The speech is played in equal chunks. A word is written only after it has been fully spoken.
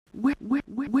Where am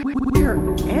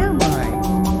I?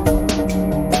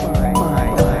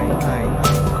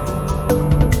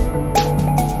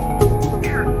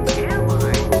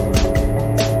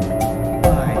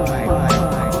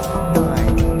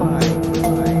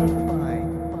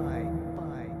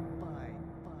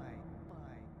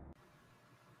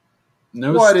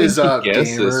 No What is stinky up,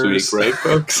 guess this week, gamers? right,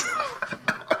 folks?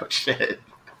 Oh, shit.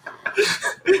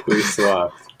 We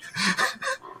swapped.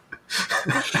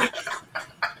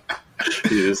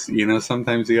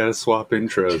 Sometimes you gotta swap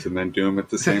intros and then do them at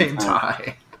the same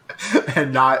time.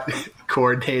 And not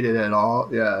coordinated at all.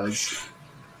 Yeah,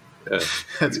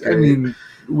 that's great. I mean,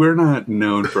 we're not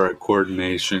known for our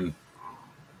coordination.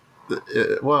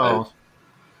 No,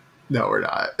 we're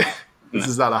not. This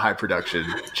is not a high production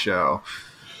show.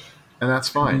 And that's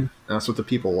fine. And that's what the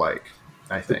people like,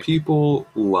 I think. The people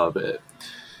love it.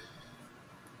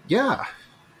 Yeah.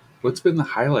 What's been the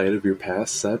highlight of your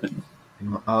past 7?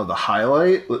 Oh, the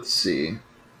highlight? Let's see.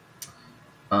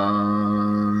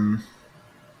 I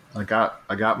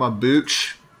got my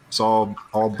booch. It's all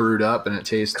brewed up and it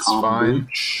tastes fine.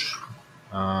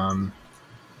 The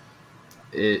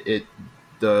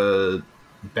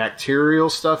bacterial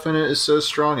stuff in it is so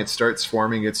strong it starts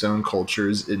forming its own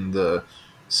cultures in the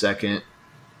second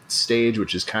stage,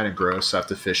 which is kind of gross. I have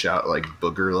to fish out like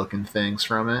booger looking things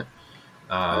from it.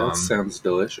 That sounds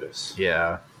delicious.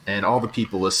 Yeah, and all the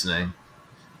people listening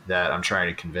that I'm trying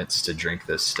to convince to drink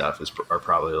this stuff are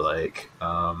probably like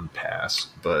pass,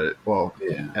 but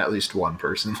at least one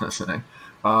person listening.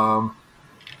 It's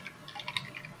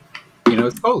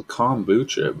called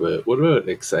kombucha, but what about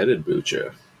excited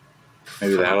bucha?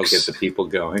 Maybe that'll get the people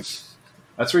going.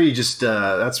 That's where you just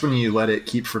that's when you let it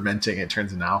keep fermenting. It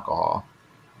turns into alcohol.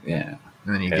 Yeah,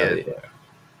 and then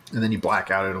and then you black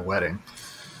out at a wedding.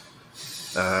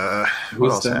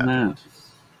 Who's done that?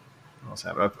 What else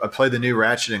happened? I played the new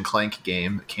Ratchet and Clank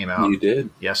game that came out. You did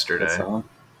yesterday.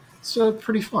 It's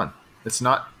pretty fun. It's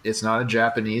not a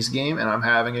Japanese game, and I'm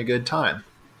having a good time.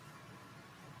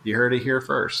 You heard it here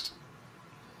first.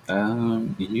 No,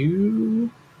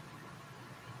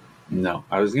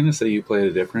 I was gonna say you played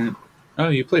a different. Oh,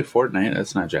 you played Fortnite.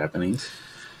 That's not Japanese.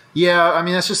 Yeah, I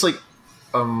mean that's just like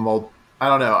I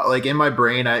don't know. Like in my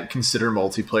brain, I consider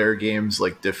multiplayer games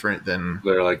like different than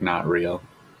they're like not real.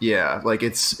 Yeah, like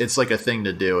it's like a thing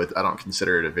to do. I don't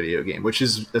consider it a video game, which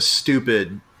is a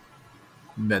stupid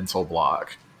mental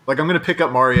block. Like I'm gonna pick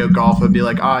up Mario Golf and be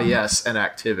like, yes, an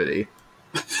activity.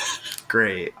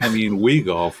 Great. I mean, Wii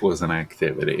Golf was an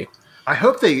activity. I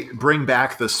hope they bring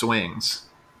back the swings.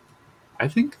 I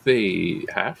think they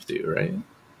have to, right?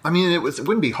 I mean, it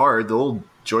wouldn't be hard. The old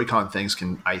Joy-Con things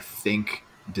can, I think,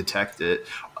 detect it.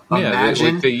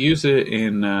 Imagine they use it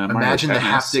in imagine the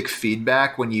haptic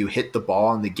feedback when you hit the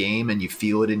ball in the game and you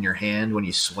feel it in your hand when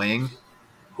you swing.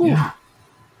 Yeah.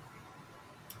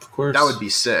 Of course. That would be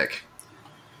sick.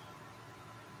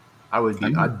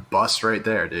 I'd bust right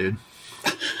there, dude.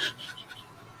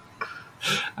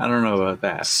 I don't know about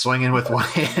that. Swinging with one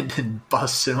hand and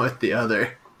busting with the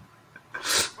other.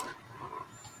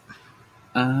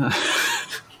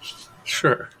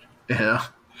 Sure. Yeah.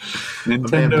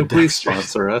 Nintendo, please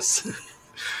sponsor us.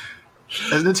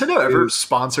 Has Nintendo ever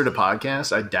sponsored a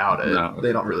podcast? I doubt it. No,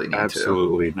 they don't really need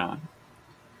absolutely not.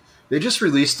 They just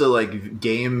released a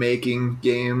game making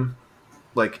game,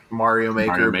 like Mario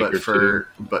Maker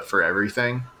but for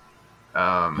everything.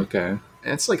 Okay.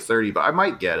 And it's like $30, but I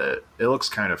might get it. It looks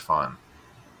kind of fun.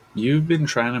 You've been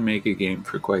trying to make a game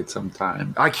for quite some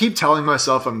time. I keep telling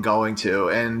myself I'm going to,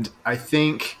 and I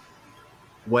think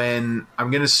when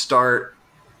I'm going to start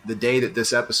the day that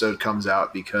this episode comes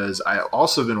out, because I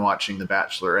also been watching The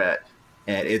Bachelorette,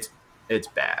 and it's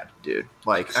bad, dude.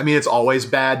 Like, I mean, it's always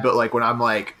bad, but like when I'm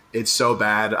like, it's so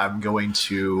bad, I'm going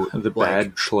to The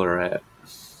Bachelorette,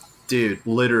 dude.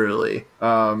 Literally,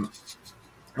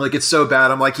 like it's so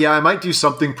bad. I'm like, yeah, I might do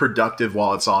something productive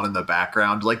while it's on in the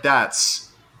background. Like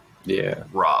that's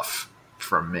rough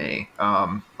from me.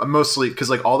 I'm mostly because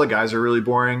like all the guys are really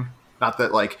boring. Not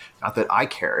that I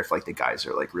care if like the guys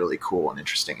are like really cool and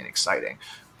interesting and exciting,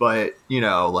 but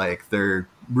like they're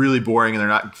really boring and they're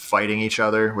not fighting each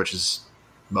other, which is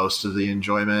most of the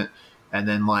enjoyment. And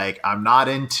then like I'm not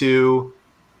into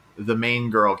the main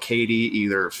girl, Katie,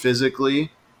 either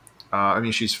physically. I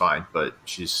mean, she's fine, but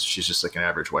she's just like an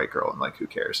average white girl, and like who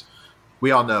cares?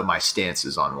 We all know my stance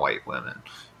is on white women.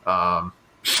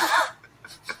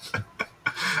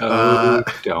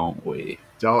 Don't we?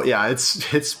 Don't. Yeah,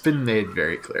 it's been made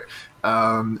very clear.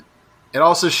 And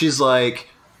also, she's like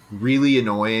really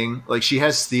annoying. Like she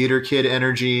has theater kid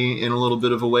energy in a little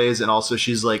bit of a ways, and also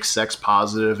she's like sex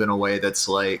positive in a way that's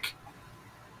like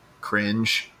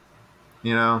cringe.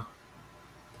 You know?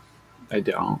 I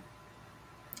don't.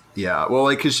 Yeah, well,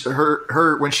 like, cause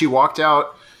her when she walked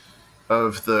out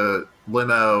of the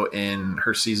limo in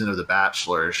her season of The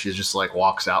Bachelor, she just like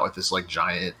walks out with this like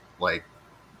giant, like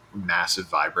massive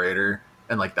vibrator,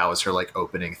 and like that was her like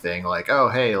opening thing, like, oh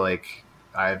hey, like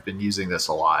I've been using this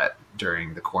a lot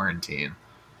during the quarantine.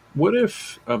 What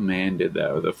if a man did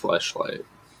that with a fleshlight?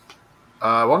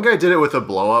 One guy did it with a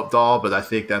blow up doll, but I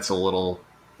think that's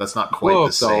not quite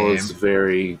the same. Doll is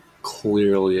very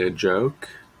clearly a joke.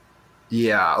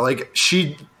 Yeah, like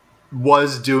she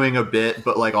was doing a bit,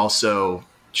 but like also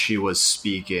she was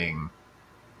speaking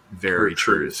very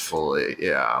truthfully.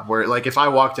 Yeah, where like if I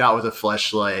walked out with a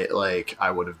fleshlight, like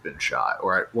I would have been shot,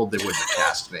 or they wouldn't have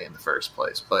cast me in the first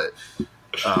place. But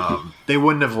they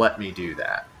wouldn't have let me do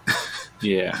that.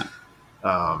 Yeah,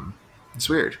 it's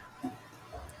weird.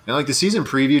 And like the season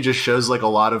preview just shows like a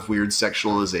lot of weird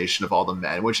sexualization of all the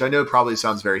men, which I know probably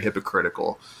sounds very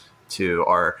hypocritical to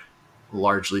our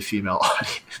largely female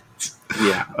audience.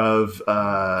 Yeah. Of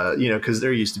because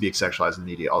they're used to being sexualized in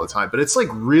the media all the time. But it's like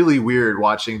really weird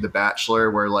watching The Bachelor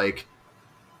where like,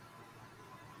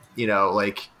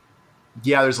 like,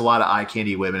 yeah, there's a lot of eye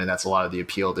candy women and that's a lot of the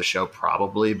appeal of the show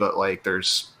probably, but like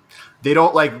they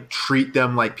don't like treat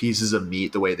them like pieces of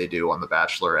meat the way they do on The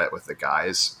Bachelorette with the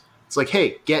guys. It's like,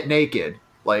 hey, get naked.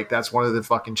 Like that's one of the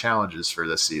fucking challenges for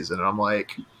this season. And I'm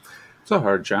like, it's a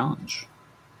hard challenge.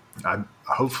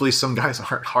 Hopefully some guys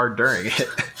aren't hard during it.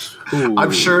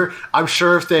 I'm sure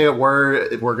if they were,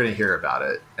 we're going to hear about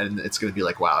it and it's going to be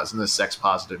like, wow, isn't this sex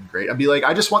positive and great? I'd be like,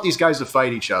 I just want these guys to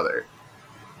fight each other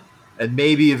and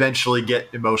maybe eventually get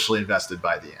emotionally invested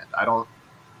by the end. I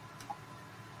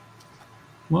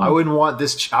wouldn't want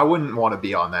this. I wouldn't want to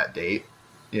be on that date,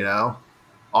 on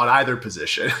either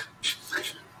position.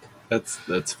 That's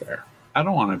fair. I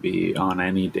don't want to be on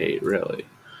any date really.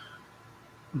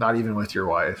 Not even with your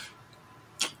wife.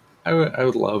 I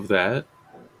would love that,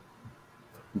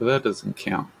 but that doesn't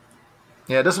count.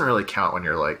 Yeah, it doesn't really count when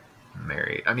you're like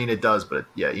married. I mean, it does, but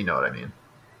yeah, you know what I mean.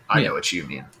 I know what you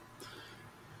mean.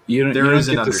 You don't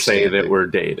get to say that we're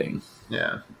dating.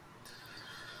 Yeah,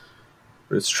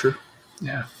 but it's true.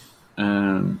 Yeah.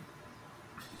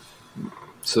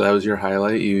 So that was your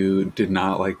highlight. You did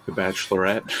not like The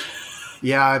Bachelorette.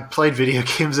 Yeah, I played video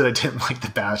games and I didn't like The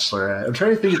Bachelorette. I'm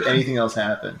trying to think if anything else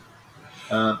happened.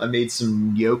 I made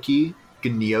some gnocchi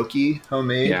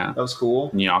homemade. Yeah. That was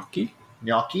cool. Gnocchi?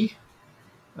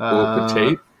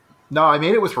 Potato? No, I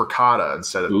made it with ricotta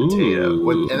instead of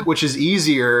potato, which is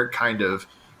easier, kind of,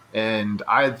 and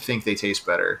I think they taste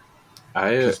better.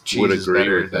 I would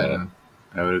agree with that.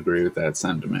 I would agree with that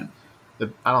sentiment.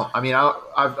 I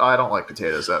don't like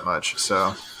potatoes that much,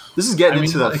 so... This is getting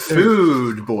into the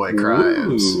food boy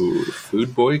crimes. Ooh,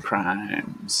 food boy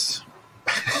crimes.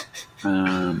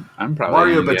 I'm probably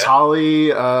Mario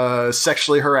Batali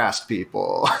sexually harassed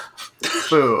people.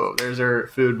 Boom. There's our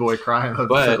food boy crime of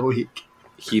the week.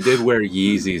 He did wear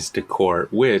Yeezys to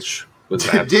court, which was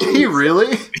Did he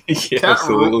really? He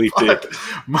absolutely did.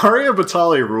 Mario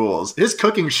Batali rules. His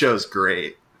cooking show's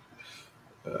great.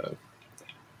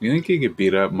 You think he could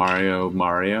beat up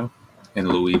Mario and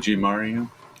Luigi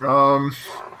Mario?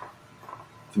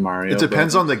 It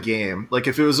depends on the game. Like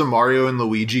if it was a Mario and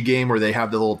Luigi game where they have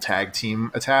the little tag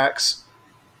team attacks,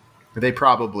 they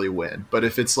probably win. But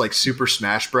if it's like Super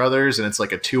Smash Brothers and it's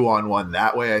like a 2-on-1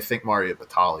 that way, I think Mario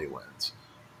Batali wins.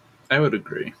 I would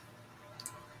agree.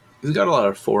 He's got a lot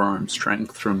of forearm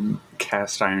strength from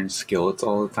cast iron skillets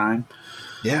all the time.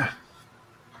 Yeah.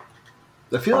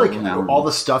 I feel like all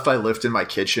the stuff I lift in my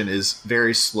kitchen is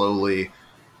very slowly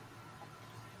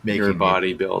making You're a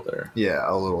bodybuilder. Yeah,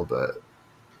 a little bit.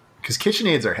 Because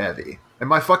KitchenAids are heavy. And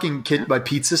my fucking my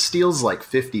pizza steel's like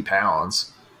 50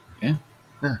 pounds. Yeah.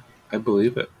 I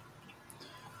believe it.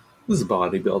 This is a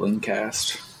bodybuilding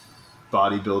cast.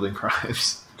 Bodybuilding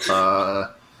crimes.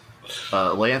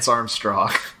 Lance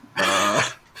Armstrong.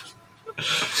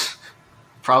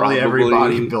 Probably every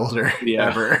bodybuilder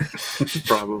ever.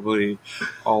 Probably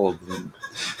all of them.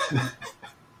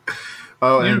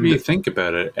 And you think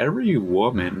about it, every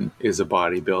woman is a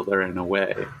bodybuilder in a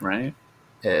way, right?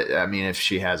 I mean, if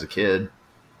she has a kid.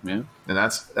 Yeah. And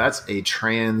that's a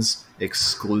trans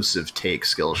exclusive take,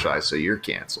 Skillshy, so you're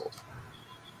canceled.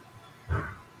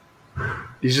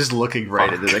 He's just looking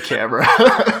right into the camera.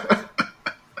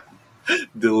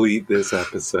 Delete this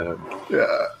episode.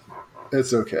 Yeah.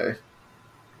 It's okay.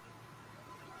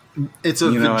 It's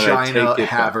a vagina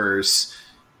havers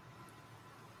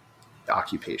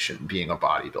occupation, being a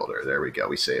bodybuilder. There we go.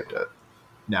 We saved it.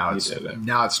 Now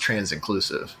it's trans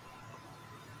inclusive.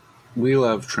 We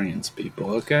love trans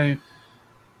people, okay?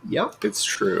 Yep. It's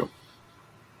true.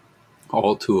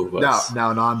 All two of us.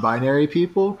 Now non-binary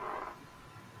people?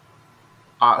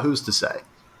 Who's to say?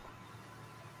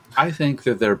 I think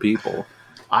that they're people.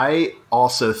 I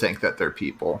also think that they're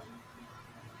people.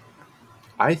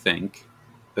 I think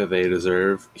that they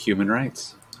deserve human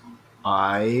rights.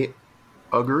 I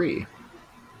agree.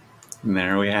 And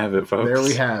there we have it, folks. There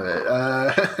we have it.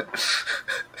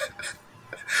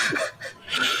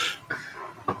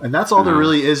 And that's all there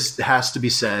really has to be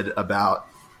said about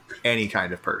any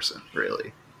kind of person,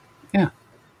 really. Yeah.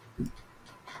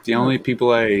 The only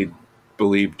people I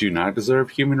believe do not deserve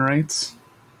human rights,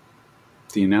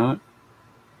 do you know it?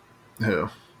 Who?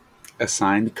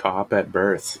 Assigned cop at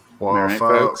birth. Well, right,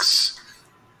 folks.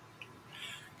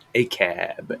 A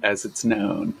cab, as it's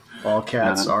known. All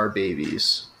cats are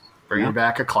babies. Bringing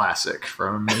back a classic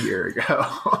from a year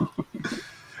ago.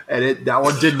 And that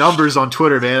one did numbers on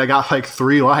Twitter, man. I got like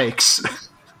 3 likes.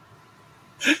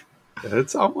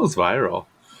 It's almost viral.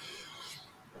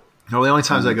 No, the only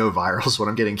times I go viral is when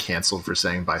I'm getting canceled for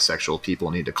saying bisexual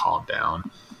people need to calm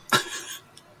down.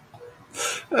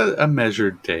 A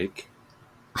measured take.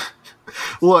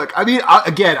 Look, I mean,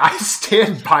 I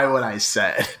stand by what I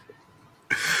said.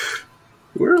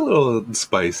 We're a little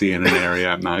spicy in an area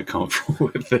I'm not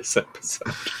comfortable with this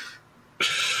episode.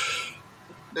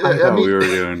 I thought we were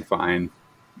doing fine,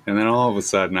 and then all of a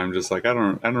sudden I'm just like, I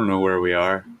don't know where we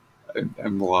are.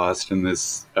 I'm lost in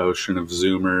this ocean of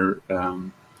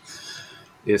Zoomericity.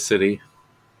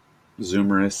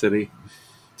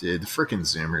 Dude, the freaking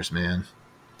Zoomers, man.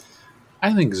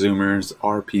 I think Zoomers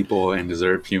are people and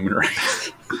deserve human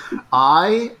rights.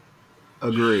 I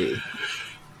agree.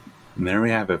 And there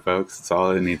we have it, folks. That's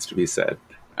all that needs to be said.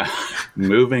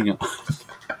 Moving on.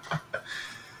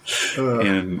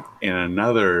 In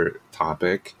another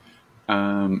topic,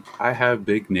 I have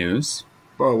big news.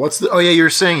 Whoa, what's the? Oh yeah, you were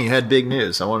saying you had big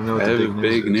news. I want to know what the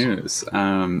big news is.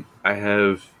 I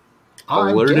have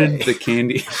alerted the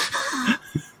candy.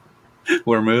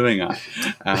 We're moving on.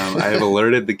 I have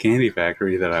alerted the candy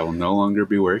factory that I will no longer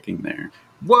be working there.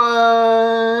 What?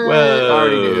 Whoa. I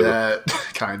already knew that.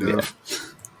 Kind of.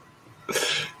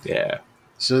 Yeah.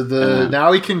 So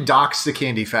now we can dox the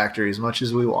candy factory as much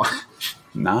as we want.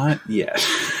 Not yet.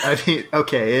 I mean,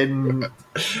 okay, in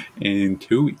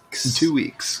 2 weeks. In 2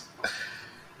 weeks.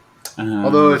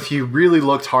 Although, if you really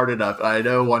looked hard enough, I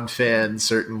know one fan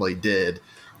certainly did.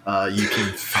 You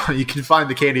can find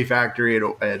the candy factory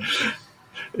and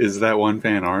is that one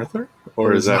fan Arthur,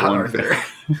 or is that one Arthur?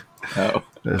 Oh,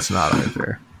 it's not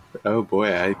Arthur. Oh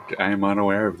boy, I am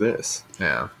unaware of this.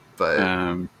 Yeah,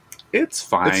 but it's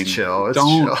fine. It's chill.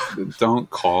 Don't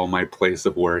call my place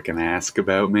of work and ask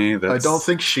about me. I don't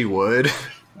think she would.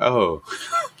 Oh,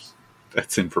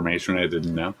 that's information I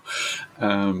didn't know.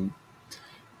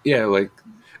 Yeah, like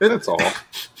that's all.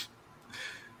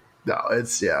 No,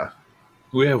 yeah.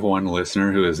 We have one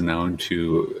listener who is known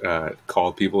to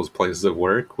call people's places of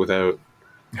work without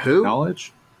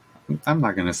knowledge. I'm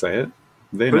not going to say it.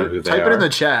 They know who they are. Type it in the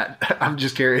chat. I'm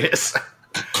just curious.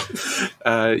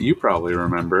 You probably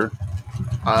remember.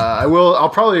 I will. I'll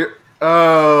probably.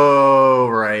 Oh,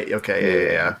 right.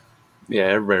 Okay. Yeah. Yeah,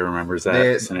 everybody remembers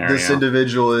that scenario. This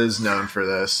individual is known for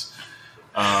this.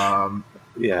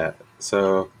 Yeah.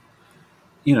 So,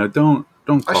 don't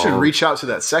call. I should reach out to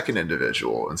that second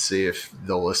individual and see if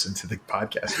they'll listen to the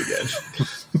podcast again.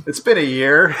 It's been a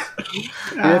year. We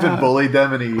haven't bullied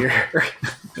them in a year.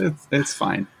 It's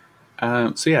fine.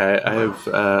 So yeah, I have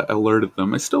alerted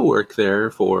them. I still work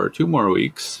there for 2 more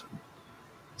weeks.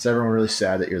 Is everyone really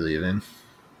sad that you're leaving?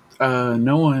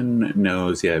 No one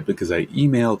knows yet because I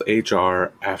emailed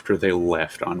HR after they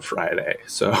left on Friday.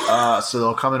 So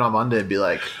they'll come in on Monday and be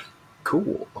like,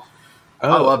 "Cool."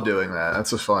 I love doing that.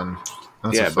 That's a fun.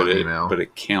 That's a fun email. But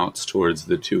it counts towards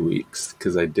the 2 weeks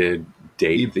because I did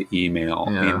date the email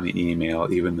in the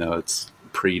email, even though it's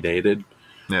predated.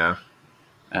 Yeah.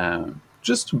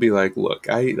 Just to be like, look,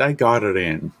 I got it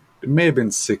in. It may have been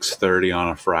 6:30 on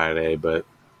a Friday, but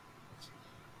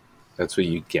that's what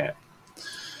you get.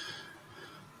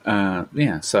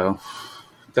 Yeah, so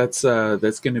that's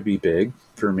going to be big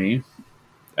for me.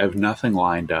 I have nothing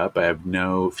lined up. I have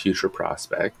no future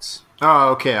prospects. Oh,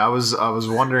 okay. I was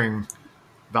wondering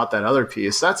about that other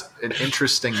piece. That's an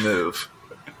interesting move.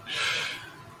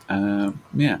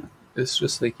 Yeah, it's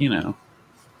just like,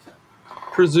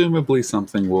 presumably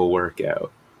something will work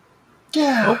out.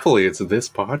 Yeah. Hopefully it's this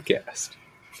podcast.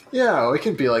 Yeah, we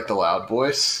can be like the Loud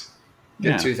Boys.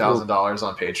 Get $2,000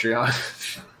 on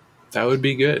Patreon. That would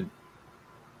be good.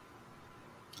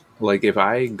 Like if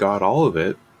I got all of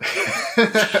it,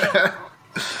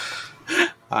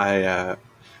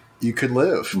 you could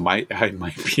live. I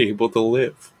might be able to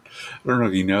live. I don't know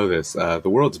if you know this. The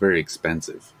world's very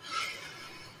expensive.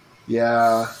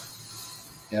 Yeah.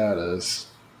 Yeah, it is.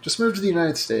 Just move to the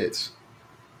United States.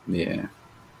 Yeah.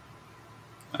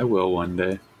 I will one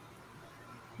day.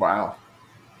 Wow.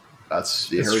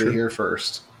 You heard it here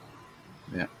first.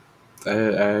 Yeah.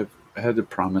 I had to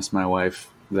promise my wife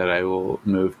that I will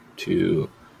move to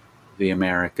the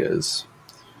Americas.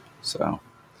 So.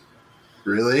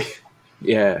 Really?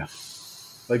 Yeah.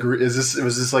 Like, was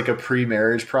this like a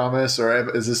pre-marriage promise, or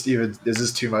is this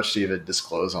too much to even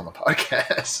disclose on the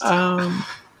podcast?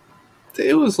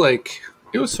 It was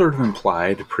sort of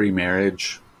implied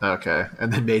pre-marriage. Okay,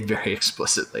 and then made very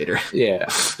explicit later. Yeah,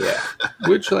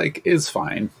 which is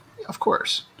fine. Of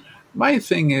course. My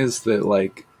thing is that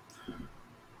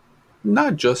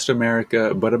not just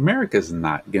America, but America's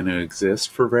not going to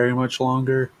exist for very much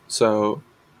longer, so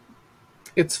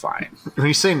it's fine. When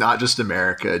you say not just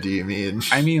America, do you mean?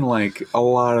 I mean, a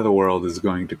lot of the world is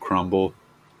going to crumble.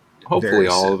 Hopefully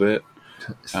all of it.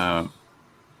 Well,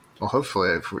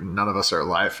 hopefully none of us are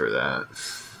alive for that.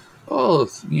 Well,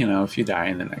 if you die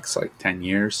in the next 10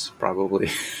 years, probably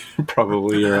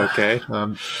you're okay.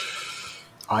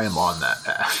 I am on that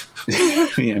path.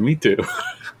 Yeah, me too.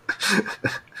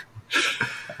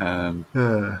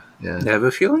 Yeah. I have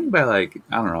a feeling by I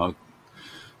don't know,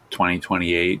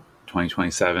 2028,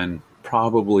 2027,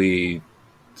 probably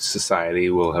society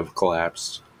will have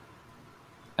collapsed.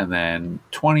 And then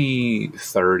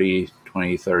 2030,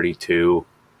 2032,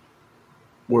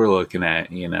 we're looking at,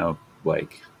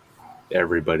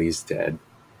 everybody's dead.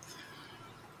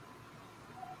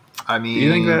 I mean, do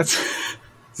you think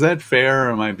is that fair,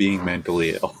 or am I being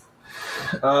mentally ill?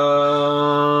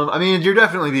 I mean, you're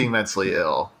definitely being mentally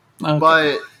ill. Okay.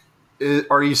 But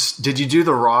did you do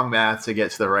the wrong math to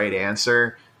get to the right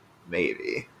answer?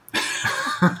 Maybe.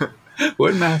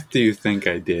 What math do you think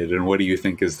I did, and what do you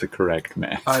think is the correct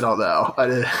math? I don't know.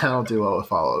 I don't do well with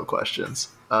follow-up questions.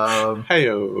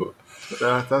 Hey-o.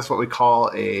 That's what we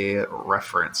call a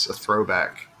reference, a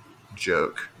throwback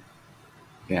joke.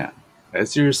 Yeah.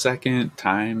 That's your second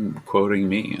time quoting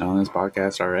me on this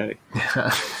podcast already.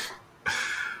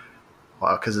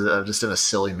 Wow, because I'm just in a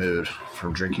silly mood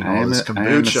from drinking all this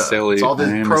kombucha. It's all this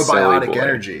probiotic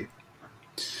energy.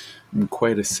 I'm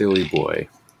quite a silly boy.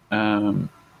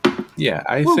 Yeah,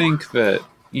 I think that,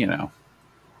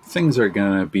 things are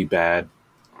going to be bad.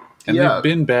 And they've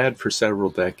been bad for several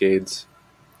decades.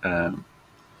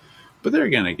 But they're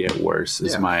going to get worse,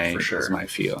 is my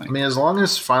feeling. I mean, as long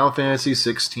as Final Fantasy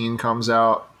 16 comes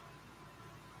out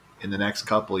in the next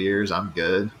couple years, I'm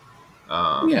good.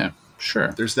 Yeah,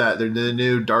 sure. There's the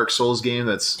new Dark Souls game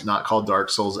that's not called Dark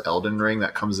Souls Elden Ring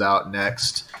that comes out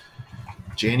next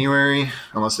January,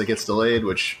 unless it gets delayed,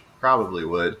 which probably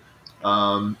would.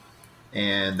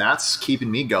 And that's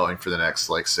keeping me going for the next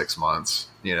 6 months,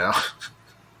 Yeah,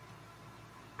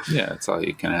 that's all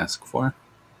you can ask for.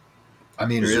 I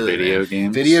mean, really,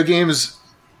 video games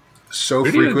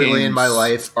frequently in my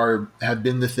life have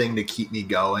been the thing to keep me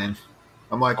going.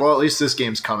 I'm like, well, at least this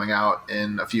game's coming out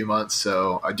in a few months,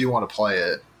 so I do want to play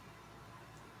it.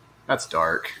 That's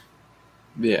dark.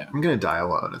 Yeah. I'm going to die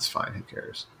alone. It's fine. Who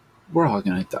cares? We're all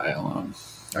going to die alone.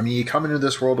 I mean, you come into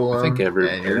this world alone. I think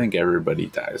everybody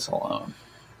dies alone.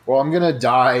 Well, I'm going to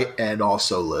die and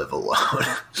also live alone.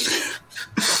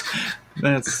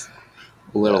 That's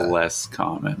a little less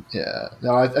common. Yeah.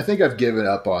 No, I think I've given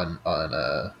up on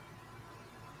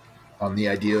the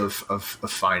idea of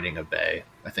finding a bae.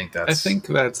 I think that's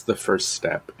the first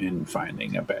step in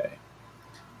finding a bae.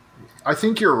 I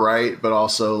think you're right, but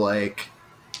also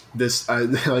this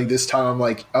time I'm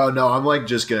like, oh no, I'm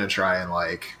just gonna try and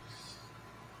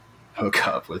hook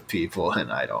up with people,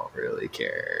 and I don't really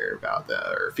care about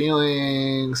their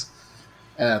feelings,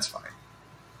 and that's fine.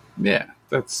 Yeah,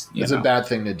 it's a bad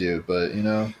thing to do, but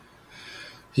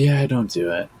yeah, I don't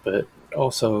do it, but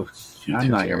also I'm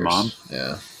not your mom.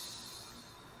 Yeah,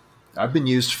 I've been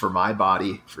used for my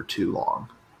body for too long.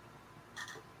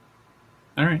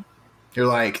 All right, you're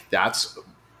like, that's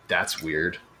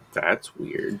weird. That's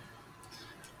weird.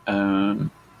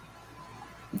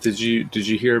 Did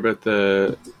you hear about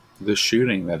the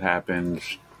shooting that happened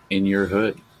in your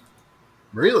hood?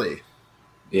 Really?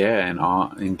 Yeah,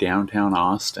 in downtown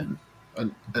Austin.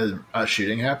 A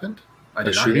shooting happened?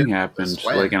 A shooting happened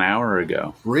an hour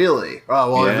ago. Really?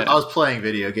 Oh, well, yeah. I was playing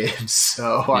video games,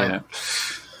 so yeah.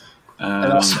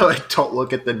 And also, I don't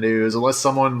look at the news. Unless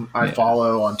someone I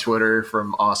follow on Twitter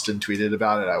from Austin tweeted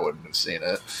about it, I wouldn't have seen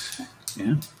it.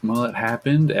 Yeah. Well, it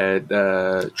happened at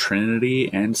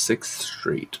Trinity and 6th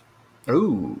Street.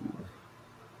 Ooh.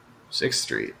 6th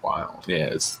Street. Wild. Yeah,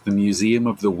 it's the Museum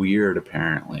of the Weird,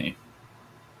 apparently.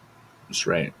 Just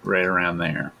right around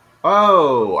there.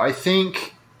 Oh, I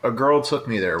think a girl took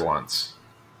me there once.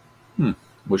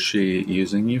 Was she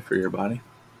using you for your body?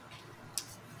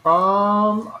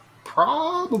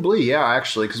 Probably, yeah,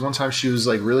 actually, because one time she was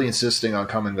like really insisting on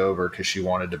coming over because she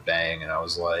wanted to bang, and I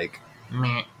was like,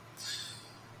 meh.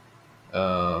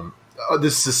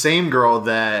 This is the same girl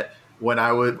that when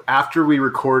after we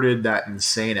recorded that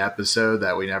insane episode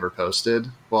that we never posted.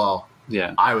 Well,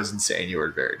 yeah, I was insane. You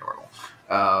were very normal.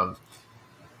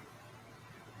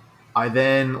 I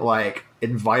then like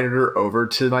invited her over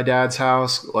to my dad's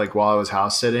house, like while I was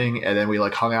house sitting, and then we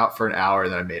like hung out for an hour,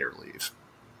 and then I made her leave.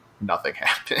 Nothing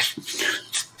happened.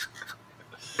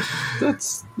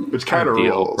 That's which kind of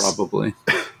rules, probably.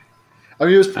 I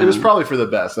mean, it was probably for the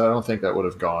best. I don't think that would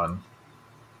have gone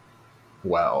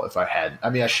well if I had.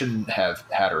 I mean, I shouldn't have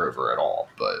had her over at all,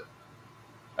 but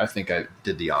I think I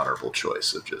did the honorable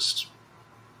choice of just.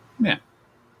 Yeah,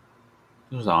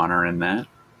 there's honor in that.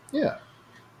 Yeah,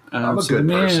 I'm a good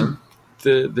person.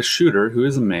 The shooter, who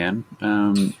is a man,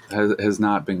 has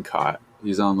not been caught.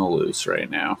 He's on the loose right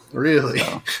now. Really?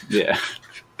 So, yeah.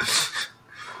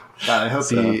 I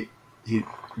hope he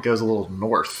goes a little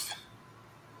north.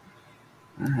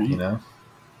 All right. You know?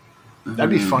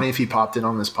 That'd be funny if he popped in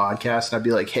on this podcast and I'd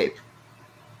be like, hey,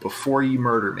 before you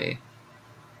murder me,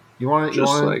 you want to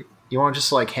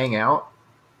just like hang out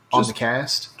on the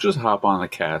cast? Just hop on the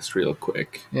cast real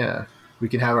quick. Yeah. We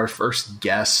can have our first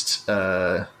guest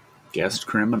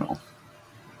criminal.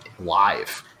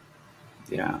 Live.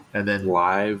 Yeah. And then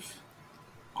live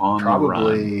on the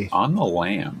run. On the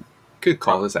lam. Could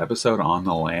call this episode On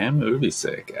the Lam. It would be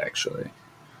sick, actually.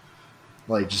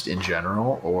 Like just in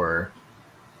general, or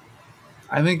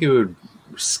I think it would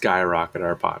skyrocket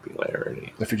our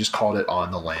popularity. If we just called it On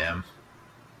the Lam.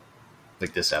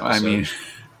 Like this episode. I mean,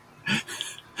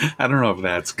 I don't know if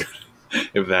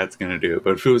that's gonna do it,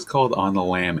 but if it was called On the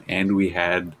Lam and we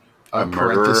had a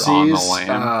murderer on the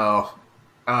lam.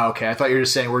 Oh, okay. I thought you were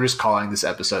just saying we're just calling this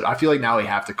episode. I feel like now we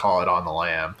have to call it On the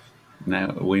Lam.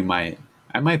 No, we might.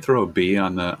 I might throw a B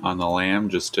on the lam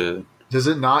just to. Is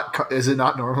it not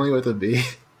normally with a B?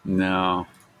 No.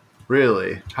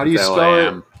 Really? How do you spell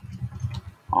it?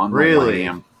 On the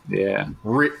lam. Yeah.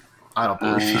 I don't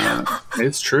believe you.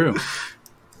 It's true.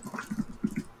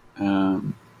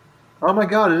 Oh my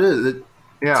god, it is.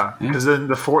 Yeah, because then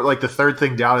the third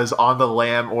thing down is On the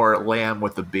Lam or Lamb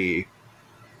with the B.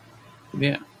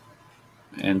 Yeah.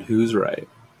 And who's right?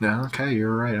 No, okay,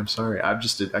 you're right. I'm sorry. I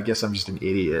guess I'm just an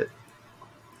idiot.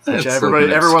 Everyone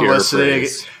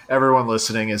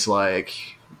listening is like,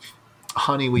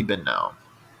 honey, we've been known.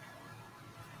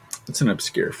 It's an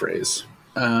obscure phrase.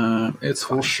 It's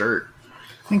cool shirt.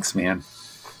 Thanks, man.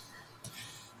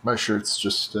 My shirt's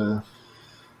just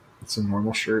it's a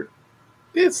normal shirt.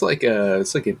 It's like a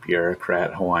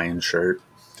bureaucrat Hawaiian shirt.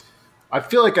 I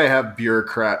feel like I have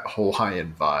bureaucrat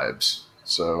Hawaiian vibes,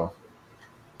 so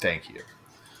thank you.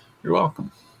 You're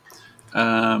welcome.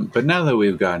 But now that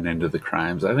we've gotten into the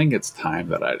crimes, I think it's time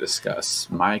that I discuss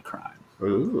my crime.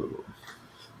 Ooh.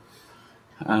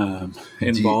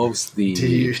 Involves Did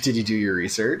you do your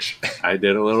research? I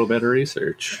did a little bit of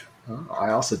research. Oh,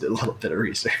 I also did a little bit of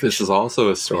research. This is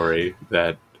also a story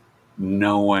that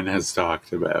no one has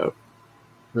talked about.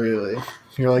 Really?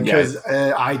 You're like, because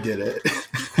I did it.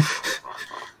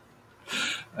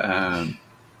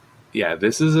 Yeah,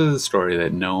 this is a story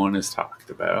that no one has talked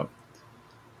about.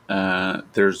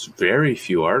 There's very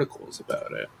few articles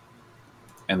about it.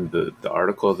 And the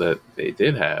article that they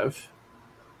did have,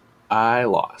 I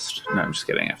lost. No, I'm just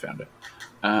kidding. I found it.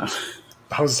 I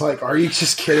was like, are you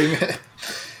just kidding?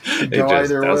 It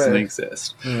just doesn't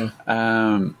exist.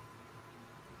 Mm.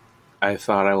 I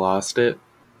thought I lost it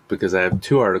because I have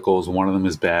two articles. One of them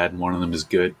is bad, one of them is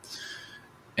good.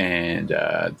 And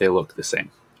they look the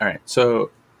same. All right,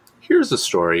 so here's a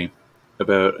story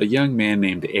about a young man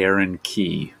named Aaron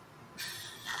Key.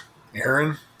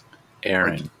 Aaron?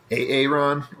 Aaron. Like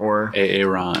Aaron or?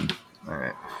 Aaron. All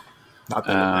right. Not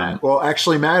that it matters. Well,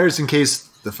 actually matters in case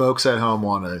the folks at home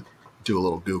want to do a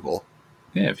little Google.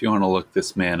 Yeah, if you want to look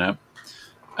this man up.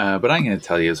 But I'm going to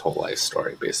tell you his whole life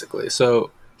story, basically. So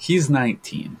he's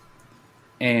 19.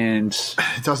 And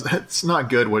it's not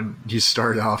good when you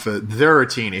start off they're a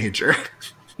teenager.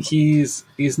 He's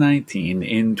 19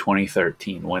 in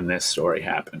 2013 when this story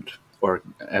happened, or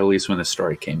at least when this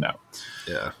story came out.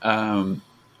 Yeah.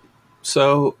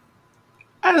 So,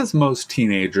 as most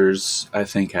teenagers, I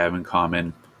think, have in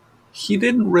common, he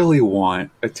didn't really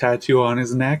want a tattoo on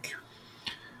his neck.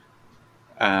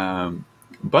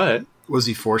 But was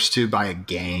he forced to by a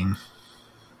gang?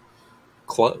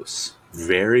 Close.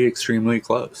 Very extremely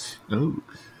close. Ooh.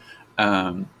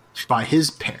 By his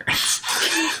parents.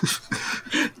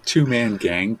 2-man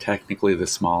gang, technically the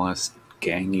smallest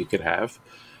gang you could have.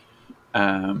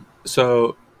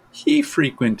 So he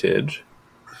frequented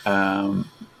a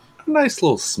nice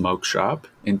little smoke shop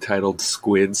entitled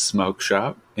Squid Smoke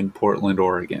Shop in Portland,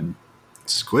 Oregon.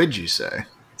 Squid, you say?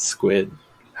 Squid.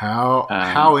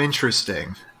 How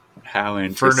interesting. How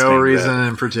interesting. For no reason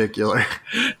in particular.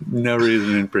 No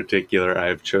reason in particular.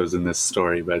 I've chosen this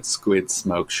story about Squid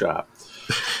Smoke Shop.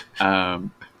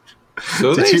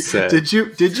 So did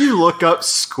you look up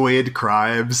squid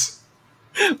crimes?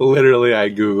 Literally, I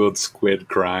googled squid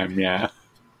crime. Yeah.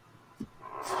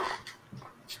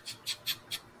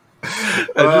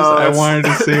 I wanted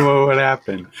to see what would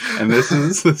happen, and this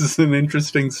is an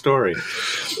interesting story.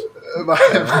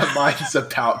 My mind's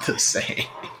about the same.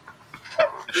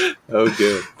 Oh,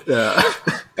 good. Yeah.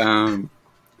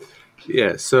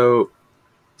 Yeah. So,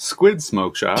 Squid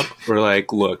Smoke Shop were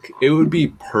like, look, it would be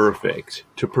perfect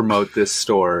to promote this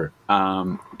store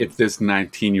if this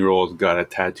 19-year-old got a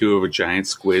tattoo of a giant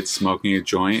squid smoking a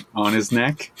joint on his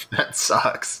neck. That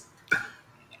sucks.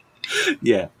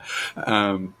 Yeah.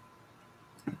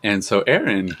 And so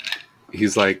Aaron,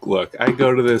 he's like, look, I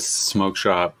go to this smoke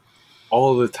shop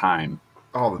all the time.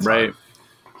 All the time. Right?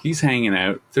 He's hanging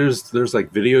out. There's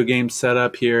like video games set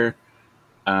up here.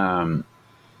 And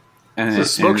is it a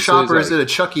smoke shop or is it a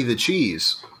Chuck E. the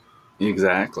Cheese?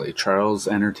 Exactly. Charles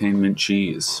Entertainment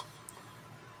Cheese.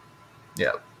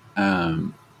 Yeah.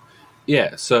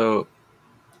 Yeah, so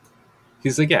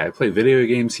he's like, yeah, I play video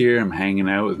games here. I'm hanging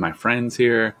out with my friends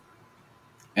here.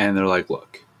 And they're like,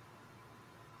 look,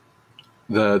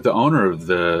 the owner of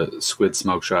the Squid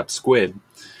Smoke Shop, Squid,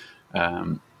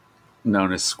 known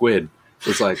as Squid,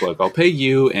 was like, look, I'll pay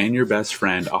you and your best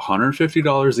friend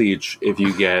 $150 each if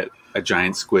you get a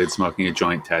giant squid smoking a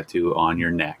joint tattoo on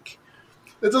your neck.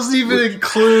 It doesn't even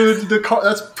include the cost.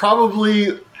 That's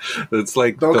probably that's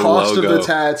like the cost logo of the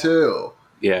tattoo.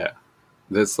 Yeah,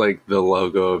 that's like the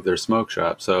logo of their smoke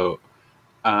shop. So,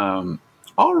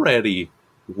 already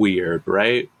weird,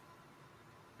 right?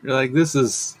 You're like, this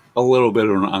is a little bit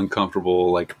of an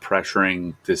uncomfortable, like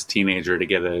pressuring this teenager to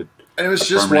get a. And it was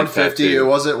just $150. Tattoo. It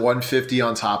wasn't $150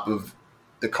 on top of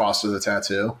the cost of the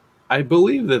tattoo. I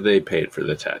believe that they paid for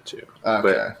the tattoo.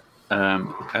 Okay. But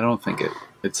I don't think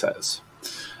it says.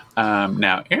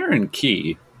 Now, Aaron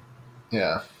Key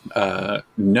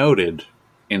noted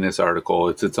in this article,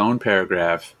 it's its own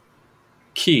paragraph,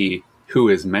 Key, who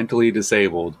is mentally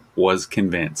disabled, was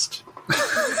convinced.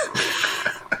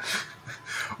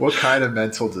 What kind of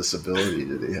mental disability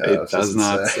did he have? It does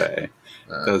not say.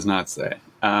 Does not say.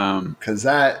 Because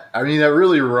that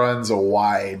really runs a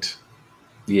wide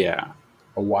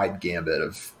gambit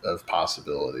of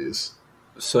possibilities.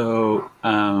 So,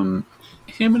 him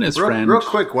and his friend. Real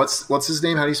quick, what's his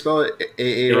name? How do you spell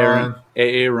it?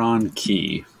 Aaron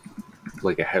Key,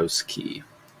 like a house key.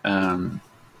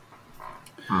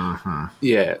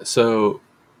 Yeah. So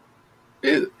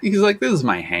he's like, this is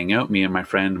my hangout. Me and my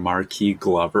friend Marquis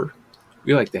Glover.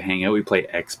 We like to hang out. We play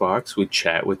Xbox. We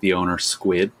chat with the owner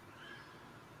Squid.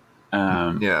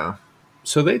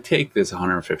 So they take this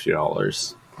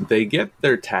 $150. They get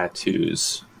their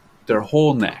tattoos, their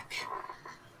whole neck,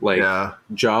 like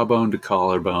jawbone to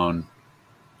collarbone,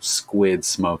 squid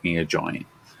smoking a joint.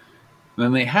 And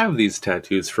then they have these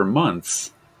tattoos for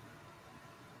months.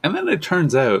 And then it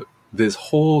turns out this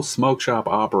whole smoke shop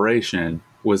operation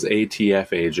was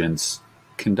ATF agents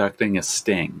conducting a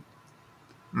sting.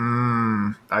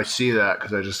 I see that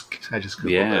because I just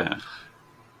Googled it.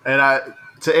 And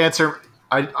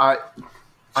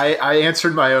I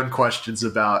answered my own questions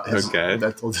about his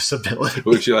mental disability.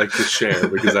 Would you like to share?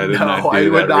 Because I did not do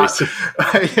that research.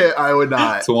 I would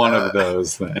not. It's one of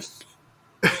those then.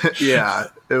 Yeah,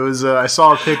 it was. I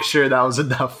saw a picture. That was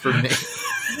enough for me.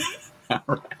 All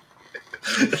right.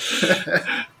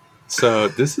 So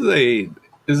this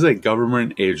is a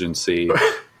government agency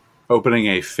opening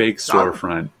a fake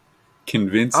storefront,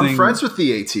 convincing. I'm friends with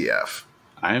the ATF.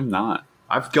 I am not.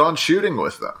 I've gone shooting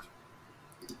with them.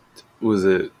 Was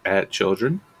it at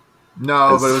Children?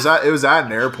 No, but it was at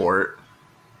an airport.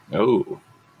 Oh,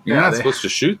 you're not supposed to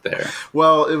shoot there.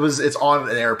 Well, it's on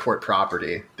an airport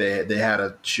property. They had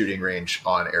a shooting range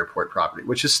on airport property,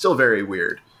 which is still very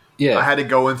weird. Yeah, I had to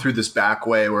go in through this back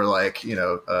way where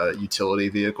utility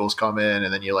vehicles come in,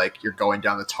 and then you're going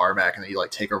down the tarmac, and then you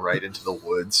take a right into the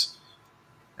woods.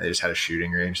 And they just had a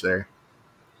shooting range there.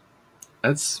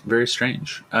 That's very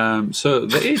strange. So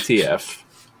the ATF.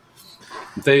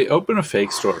 They open a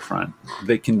fake storefront.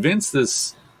 They convince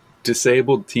this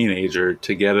disabled teenager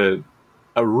to get a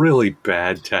really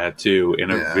bad tattoo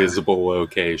in a visible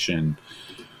location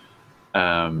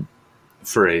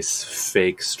for a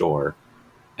fake store.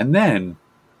 And then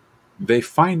They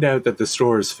find out that the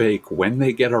store is fake when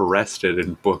they get arrested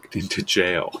and booked into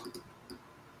jail.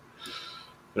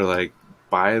 They're like,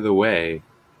 by the way,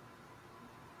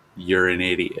 you're an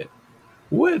idiot.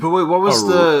 What? But wait, what was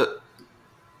the...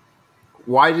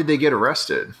 Why did they get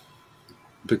arrested?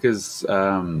 Because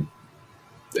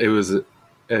it was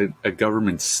a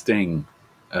government sting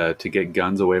to get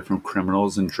guns away from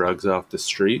criminals and drugs off the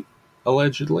street,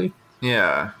 allegedly.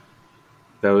 Yeah.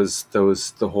 That was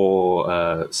the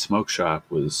whole smoke shop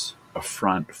was a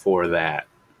front for that.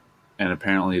 And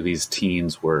apparently these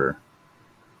teens were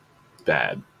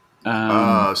bad.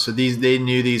 So they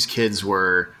knew these kids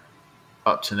were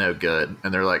up to no good.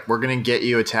 And they're like, we're going to get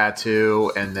you a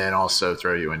tattoo and then also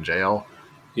throw you in jail.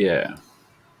 Yeah.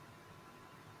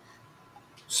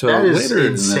 So that is later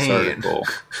insane. in this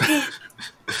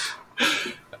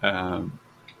article,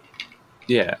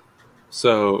 yeah.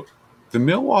 So the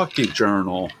Milwaukee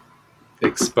Journal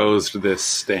exposed this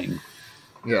sting.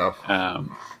 Yeah.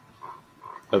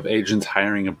 Of agents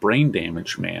hiring a brain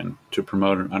damaged man to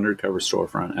promote an undercover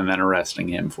storefront and then arresting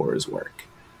him for his work.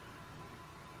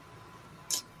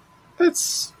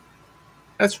 That's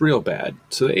real bad.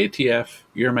 So the ATF,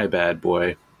 you're my bad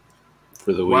boy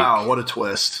for the week. Wow, what a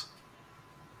twist.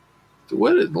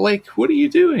 What are you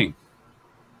doing?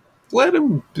 Let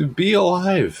him be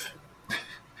alive.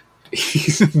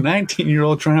 He's a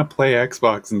 19-year-old trying to play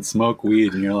Xbox and smoke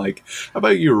weed, and you're like, how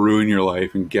about you ruin your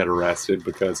life and get arrested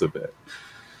because of it?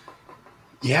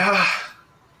 Yeah.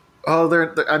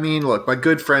 Oh, I mean, look, my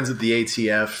good friends at the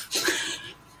ATF,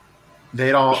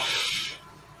 they don't...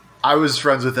 I was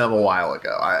friends with them a while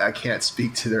ago. I can't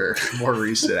speak to their more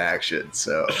recent actions,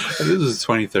 so... This is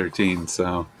 2013,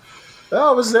 so...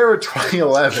 Oh, I was there in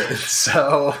 2011,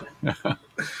 so...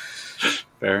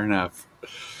 Fair enough.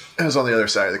 It was on the other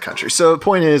side of the country. So the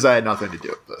point is, I had nothing to do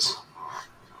with this.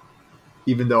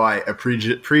 Even though I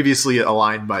previously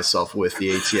aligned myself with the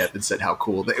ATF and said how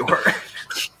cool they were.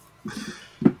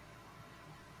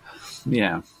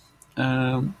 Yeah.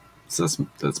 So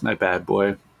that's my bad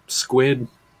boy. Squid,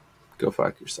 go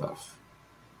fuck yourself.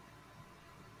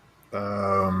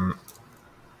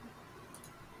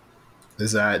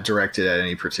 Is that directed at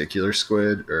any particular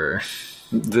squid, or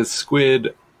the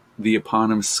squid, the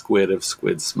eponymous squid of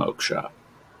Squid Smoke Shop?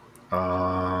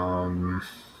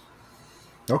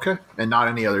 Okay, and not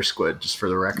any other squid, just for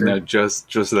the record. No,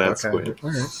 just that squid. All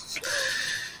right.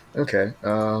 Okay.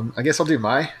 I guess I'll do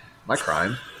my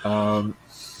crime. I'm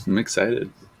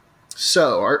excited.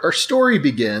 So our story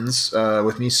begins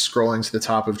with me scrolling to the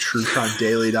top of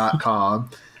truecrimedaily.com.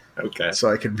 Okay.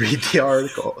 So I can read the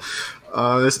article.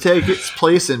 This takes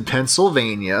place in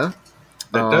Pennsylvania.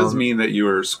 That does mean that you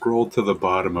are scrolled to the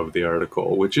bottom of the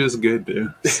article, which is good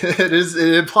news. It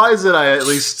implies that I at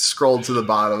least scrolled to the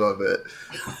bottom of it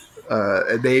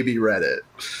and maybe read it.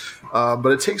 But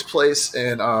it takes place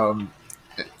in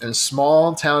a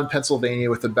small town in Pennsylvania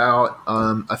with about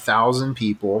 1,000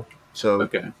 people. So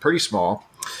pretty small.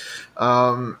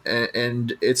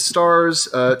 And it stars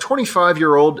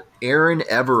 25-year-old Aaron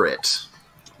Everett.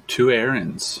 Two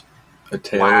Aarons. A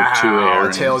tale of two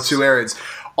Aarons. A tale of two Aarons.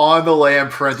 On the lam,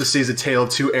 parentheses, a tale of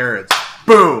two Aarons.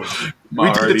 Boom! We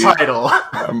did the title.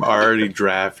 I'm already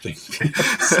drafting.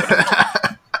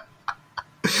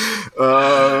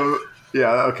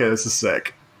 Yeah, okay, this is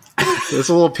sick. There's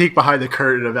a little peek behind the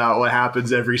curtain about what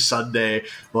happens every Sunday,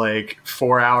 like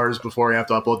 4 hours before we have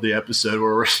to upload the episode,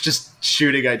 where we're just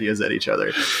shooting ideas at each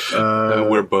other.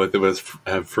 Where both of us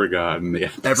have forgotten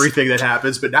everything that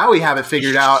happens, but now we have it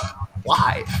figured out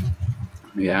live.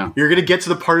 Yeah. You're going to get to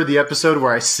the part of the episode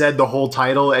where I said the whole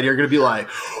title, and you're going to be like,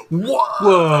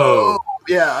 whoa.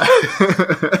 Yeah.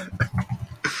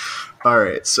 All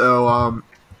right, so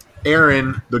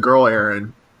Erin, the girl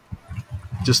Erin,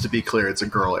 just to be clear, it's a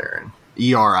girl Erin.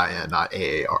 E-R-I-N, not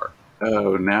A-A-R.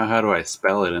 Oh, now how do I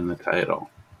spell it in the title?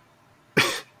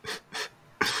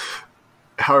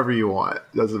 However you want.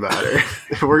 Doesn't matter.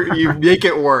 You make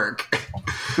it work.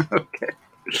 Okay.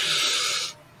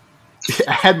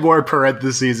 Add more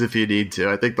parentheses if you need to.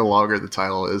 I think the longer the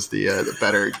title is, the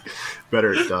better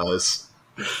it does.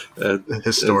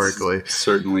 Historically. That's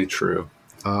certainly true.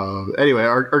 Anyway,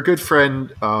 our good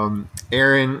friend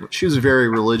Erin, she was a very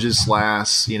religious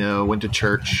lass, went to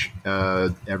church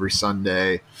every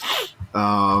Sunday.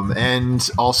 And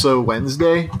also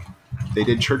Wednesday. They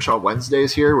did church on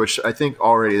Wednesdays here, which I think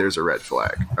already there's a red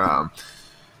flag.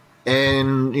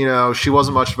 And, she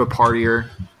wasn't much of a partier.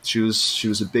 She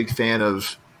was a big fan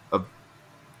of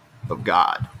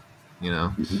God,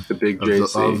 the big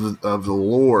JC of the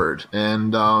Lord,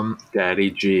 and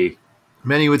Daddy G.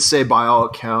 Many would say, by all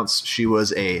accounts, she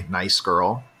was a nice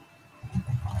girl.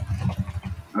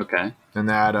 Okay. And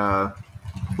that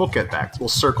we'll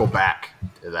circle back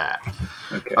to that.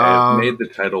 Okay. I've made the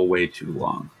title way too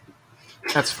long.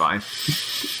 That's fine.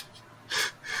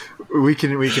 we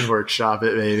can workshop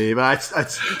it maybe, but I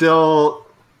still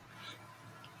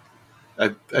I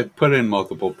put in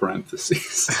multiple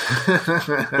parentheses.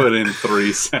 Put in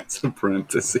 3 sets of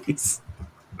parentheses.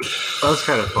 That's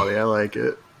kind of funny. I like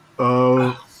it.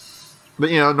 But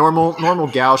normal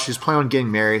gal. She's planning on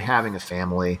getting married, having a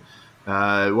family.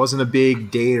 Wasn't a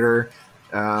big dater,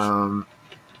 but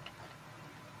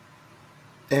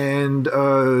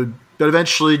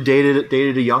eventually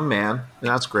dated a young man, and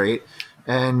that's great.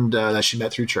 And that she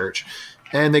met through church,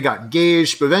 and they got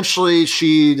engaged. But eventually,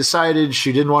 she decided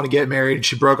she didn't want to get married, and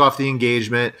she broke off the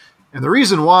engagement. And the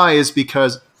reason why is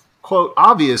because, quote,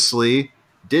 obviously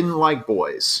didn't like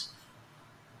boys.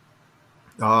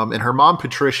 And her mom,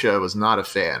 Patricia, was not a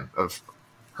fan of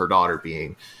her daughter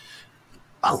being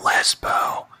a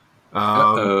lesbo.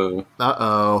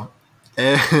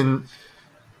 And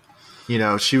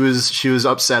she was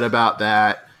upset about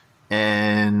that,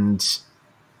 and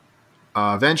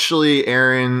eventually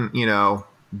Erin,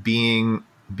 being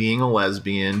a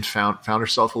lesbian, found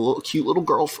herself a cute little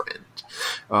girlfriend,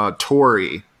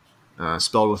 Tori,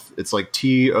 spelled with, it's like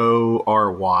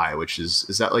Tory, which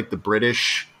is that like the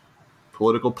British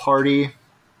political party?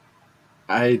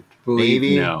 I believe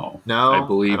maybe? No. No? I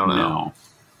believe don't know. No.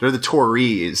 They're the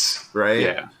Tories,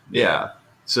 right? Yeah.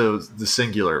 So the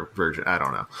singular version, I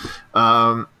don't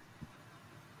know.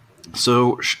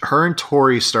 So her and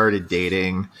Tori started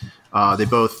dating.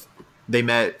 They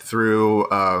met through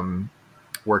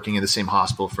working in the same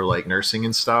hospital for like nursing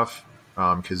and stuff,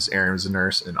 because Erin was a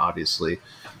nurse, and obviously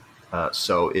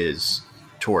so is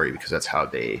Tori, because that's how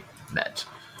they met.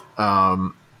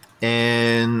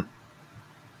 And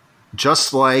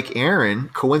just like Erin,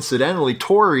 coincidentally,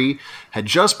 Tori had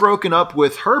just broken up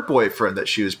with her boyfriend that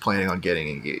she was planning on getting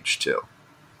engaged to.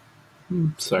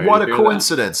 Sorry. What a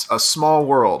coincidence. A small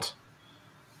world,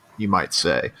 you might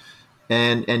say.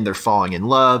 And they're falling in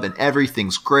love, and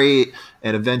everything's great.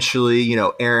 And eventually,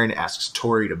 Erin asks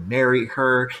Tori to marry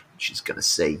her. She's going to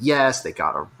say yes. They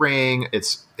got a ring.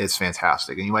 It's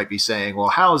fantastic. And you might be saying, well,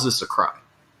 how is this a crime?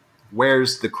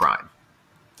 Where's the crime?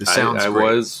 This sounds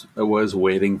great. I was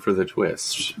waiting for the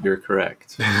twist. You're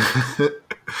correct.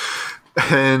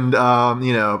 And,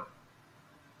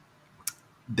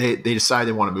 they decide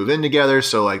they want to move in together.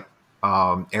 So like,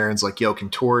 Erin's like,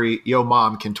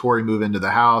 Mom, can Tori move into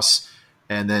the house?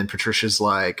 And then Patricia's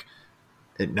like,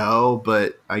 no,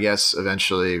 but I guess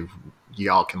eventually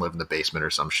y'all can live in the basement or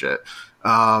some shit.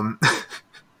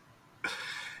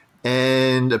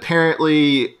 And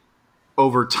apparently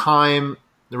over time,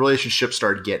 the relationship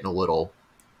started getting a little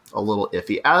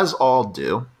iffy, as all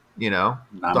do, the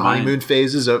honeymoon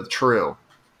phases of true.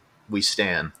 We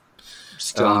stand.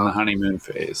 Still in the honeymoon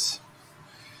phase.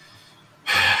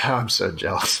 I'm so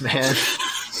jealous, man.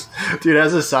 Dude,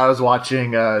 as I was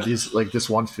watching this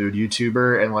one food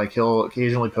YouTuber, and like he'll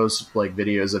occasionally post like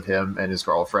videos of him and his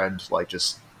girlfriend, like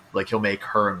just like he'll make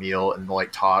her a meal and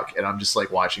like talk, and I'm just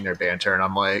like watching their banter, and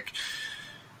I'm like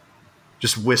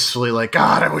just wistfully like,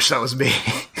 God, I wish that was me.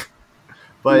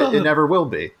 But it never will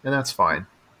be, and that's fine.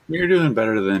 You're doing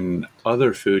better than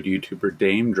other food YouTuber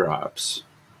Dame Drops.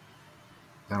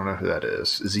 I don't know who that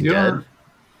is. Is he dead?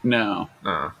 No.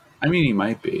 I mean, he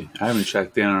might be. I haven't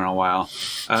checked in a while.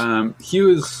 He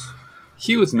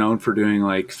was known for doing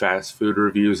like fast food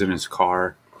reviews in his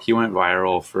car. He went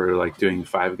viral for like doing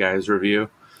Five Guys review.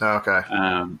 Okay.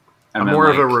 I'm more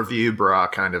of a review bra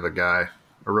kind of a guy.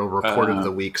 A real report of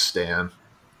the week stan.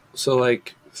 So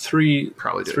like three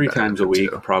times a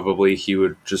week, probably he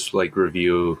would just like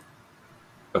review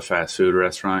a fast food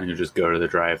restaurant. He'd just go to the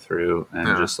drive-thru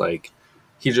and just like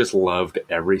he just loved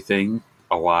everything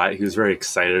a lot. He was very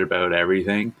excited about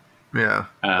everything. Yeah.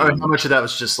 How much of that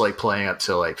was just like playing up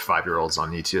to like 5-year-olds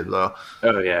on YouTube though?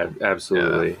 Oh yeah,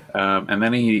 absolutely. Yeah. And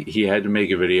then he had to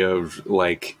make a video of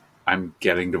like, I'm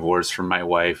getting divorced from my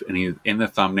wife, and he in the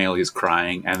thumbnail he's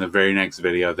crying, and the very next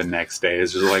video the next day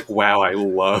is just like, wow, I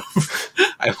love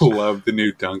the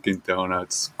new Dunkin'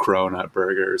 Donuts Cronut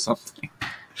burger or something.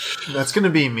 That's going to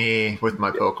be me with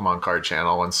my Pokemon card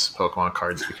channel once Pokemon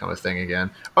cards become a thing again.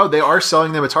 Oh, they are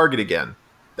selling them at Target again.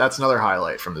 That's another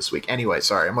highlight from this week. Anyway,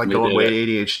 sorry, I'm like going way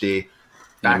ADHD.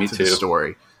 Back to the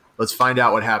story. Let's find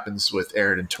out what happens with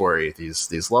Aaron and Tori,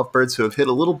 these lovebirds who have hit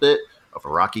a little bit of a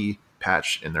rocky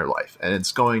patch in their life, and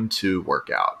it's going to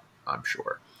work out, I'm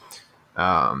sure.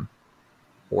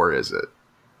 Or is it?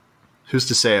 Who's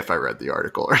to say if I read the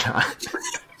article or not?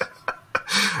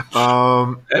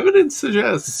 Evidence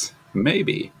suggests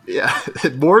maybe. Yeah,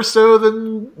 more so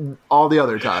than all the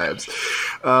other times.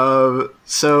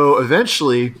 So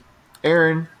eventually,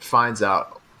 Erin finds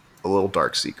out a little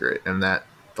dark secret, and that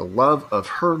the love of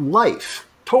her life,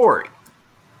 Tori,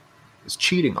 is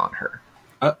cheating on her.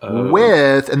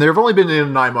 And they've only been in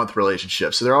a 9-month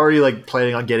relationship, so they're already like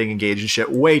planning on getting engaged and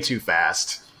shit way too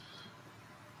fast.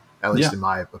 At least in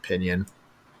my opinion.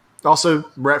 Also,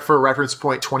 for reference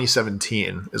point,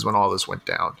 2017 is when all this went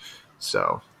down.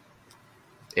 So,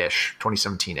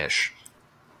 2017-ish.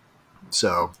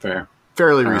 So,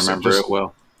 fairly recent. I remember it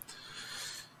well.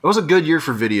 It was a good year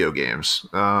for video games.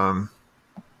 And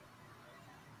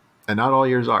not all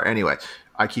years are. Anyway,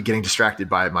 I keep getting distracted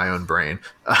by my own brain.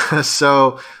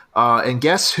 And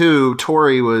guess who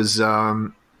Tori was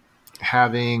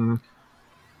having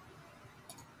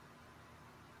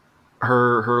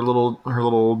her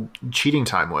little cheating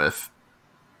time with?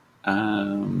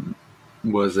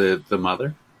 Was it the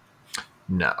mother?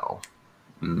 No.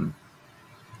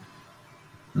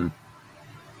 That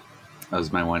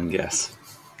was my one guess.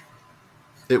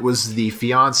 It was the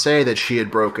fiance that she had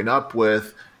broken up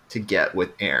with to get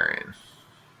with Aaron.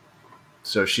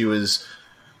 So she was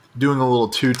doing a little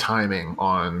two-timing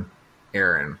on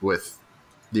Aaron with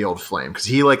the old flame. Because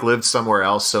he lived somewhere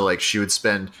else, so she would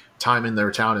spend time in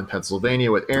their town in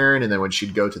Pennsylvania with Aaron, and then when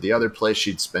she'd go to the other place,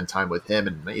 she'd spend time with him,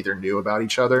 and either knew about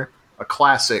each other. A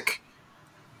classic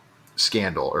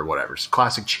scandal or whatever.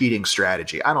 Classic cheating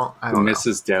strategy. I don't know.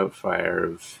 Mrs. Doubtfire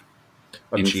of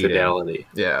infidelity. Cheating.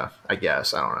 Yeah, I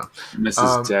guess. I don't know.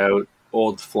 Mrs. Doubt,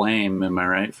 old flame. Am I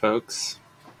right, folks?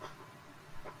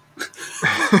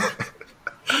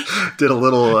 Did a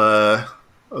little. I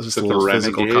was just a little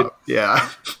physical. Yeah.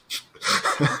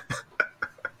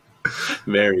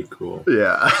 Very cool.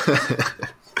 Yeah.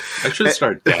 I should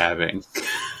start dabbing.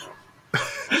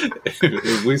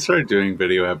 If we start doing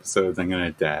video episodes, I'm going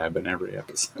to dab in every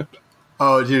episode.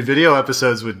 Oh, dude, video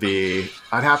episodes would be...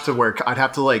 I'd have to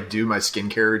do my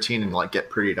skincare routine and get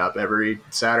prettied up every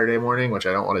Saturday morning, which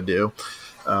I don't want to do.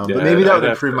 But maybe that would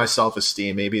improve my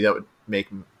self-esteem. Maybe that would make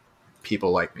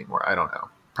people like me more. I don't know.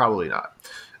 Probably not.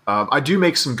 I do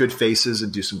make some good faces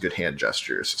and do some good hand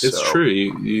gestures. It's true.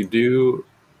 You do...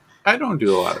 I don't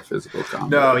do a lot of physical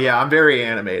comedy. No, yeah, I'm very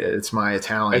animated. It's my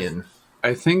Italian...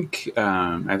 I think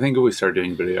if we start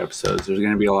doing video episodes, there's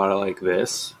going to be a lot of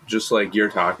this. Just like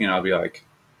you're talking, I'll be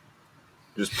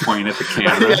just point at the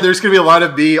camera. Yeah, there's going to be a lot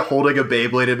of me holding a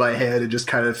Beyblade in my hand and just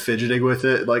kind of fidgeting with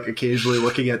it, occasionally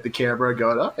looking at the camera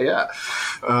going, oh, yeah.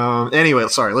 Anyway,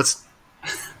 sorry, let's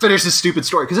finish this stupid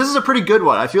story, because this is a pretty good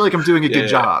one. I feel like I'm doing a good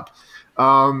job.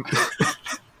 I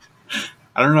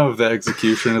don't know if the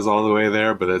execution is all the way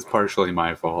there, but it's partially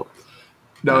my fault.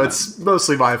 No, it's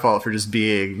mostly my fault for just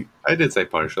being... I did say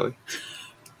partially.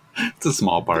 It's a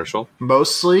small partial.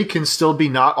 Mostly can still be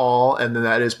not all, and then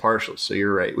that is partial. So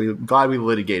you're right. We're glad we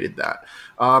litigated that.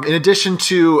 In addition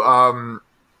to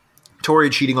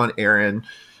Tori cheating on Aaron,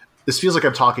 this feels like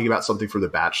I'm talking about something for The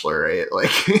Bachelor, right?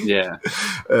 Yeah.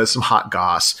 Some hot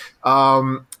goss.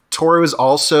 Tori was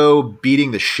also beating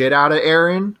the shit out of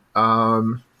Aaron.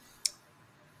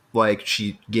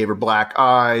 She gave her black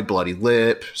eye, bloody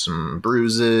lip, some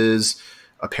bruises.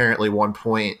 Apparently, one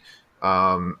point,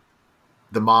 the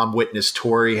mom witnessed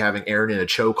Tori having Aaron in a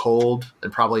chokehold,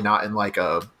 and probably not in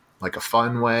a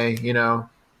fun way,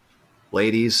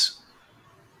 ladies.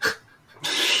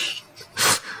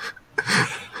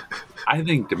 I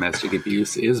think domestic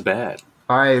abuse is bad.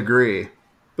 I agree,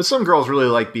 but some girls really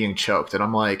like being choked, and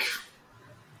I'm like,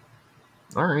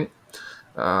 all right.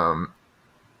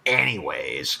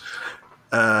 Anyways,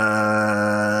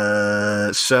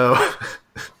 so,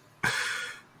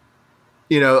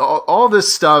 all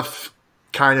this stuff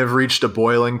kind of reached a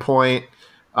boiling point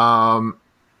there's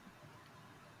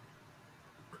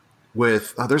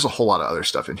a whole lot of other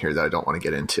stuff in here that I don't want to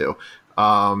get into.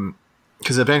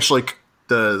 Because eventually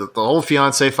the old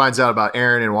fiance finds out about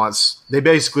Aaron and they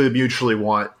basically mutually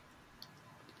want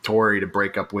Tori to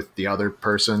break up with the other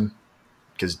person,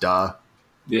 because duh.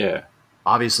 Yeah.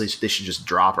 Obviously, they should just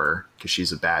drop her because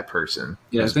she's a bad person.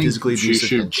 Yeah, I think physically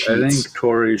abusive and cheats. I think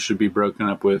Tori should be broken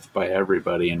up with by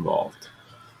everybody involved.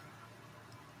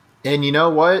 And you know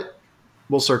what?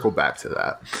 We'll circle back to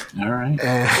that. All right.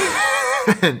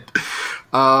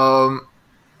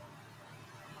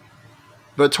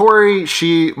 But Tori,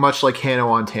 she, much like Hannah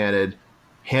Montana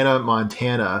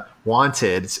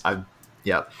wanted,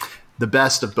 the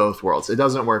best of both worlds. It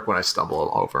doesn't work when I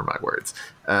stumble over my words.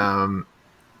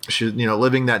 She,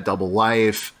 living that double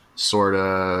life, sort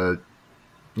of,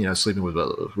 sleeping with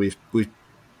both.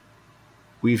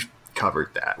 We've covered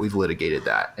that. We've litigated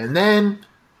that. And then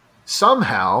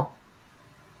somehow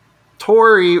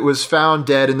Tori was found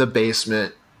dead in the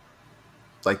basement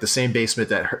like the same basement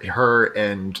that her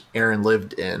and Aaron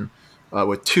lived in,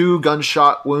 with 2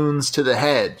 gunshot wounds to the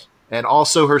head, and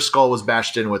also her skull was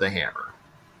bashed in with a hammer.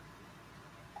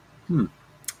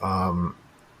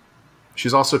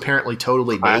 She's also apparently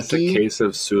totally Classic naked. case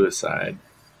of suicide.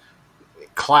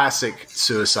 Classic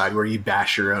suicide where you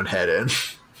bash your own head in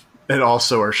and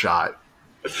also are shot.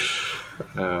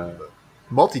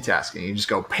 Multitasking. You just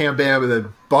go bam, bam, and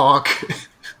then bonk.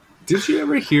 Did you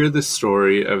ever hear the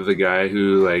story of the guy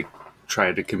who like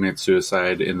tried to commit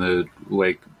suicide in the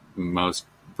like most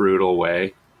brutal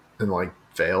way And like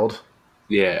failed?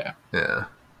 Yeah. Yeah.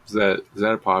 Is that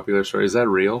a popular story? Is that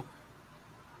real?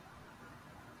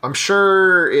 I'm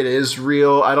sure it is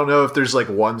real. I don't know if there's like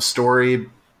one story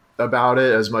about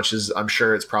it as much as I'm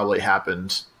sure it's probably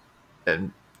happened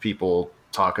and people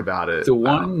talk about it. The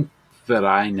one that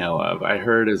I know of, I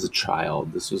heard as a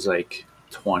child. This was like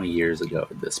 20 years ago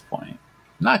at this point.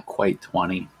 Not quite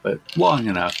 20, but long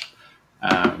enough.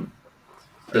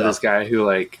 This guy who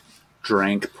like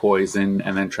drank poison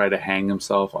and then tried to hang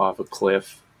himself off a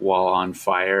cliff while on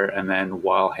fire, and then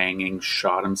while hanging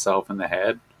shot himself in the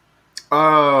head.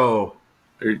 Oh.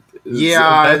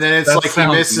 Yeah, and then it's like he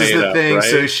misses the thing, right?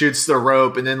 So he shoots the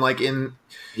rope, and then like he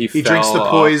drinks the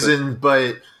poison,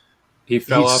 but he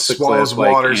fell off the swallows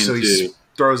cliff, water, like, so he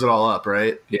throws it all up,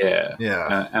 right? Yeah.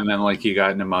 Yeah. And then like he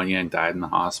got pneumonia and died in the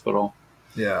hospital.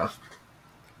 Yeah.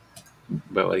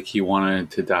 But like he wanted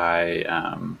to die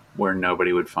where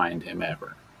nobody would find him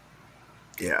ever.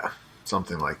 Yeah,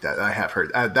 something like that. I have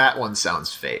heard that one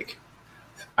sounds fake.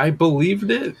 I believed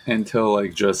it until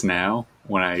like just now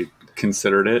when I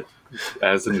considered it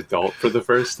as an adult for the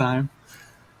first time.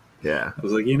 Yeah. I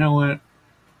was like, you know what?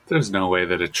 There's no way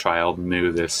that a child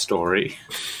knew this story.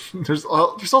 There's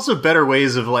also better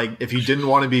ways of like, if you didn't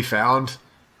want to be found,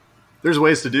 there's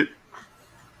ways to do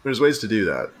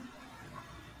that.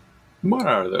 What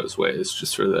are those ways?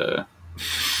 Just for the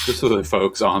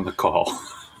folks on the call.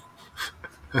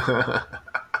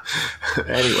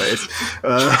 Anyways,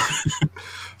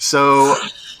 so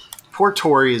poor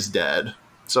Tori is dead.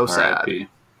 So sad.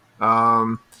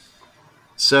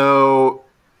 So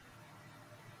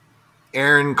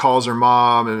Erin calls her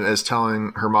mom and is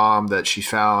telling her mom that she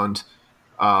found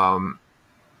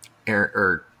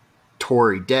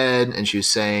Tori dead, and she was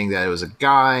saying that it was a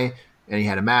guy and he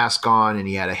had a mask on and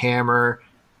he had a hammer,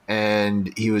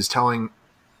 and he was telling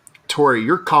Tori,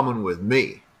 "You're coming with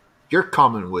me. You're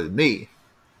coming with me."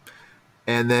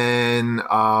 And then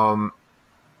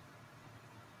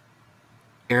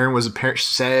Erin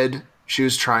said she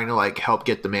was trying to like help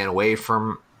get the man away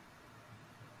from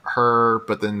her,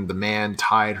 but then the man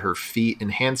tied her feet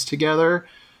and hands together.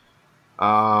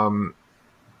 And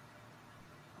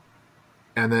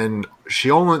then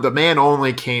the man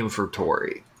only came for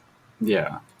Tori.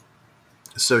 Yeah.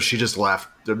 So she just left.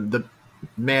 The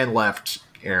man left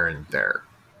Erin there.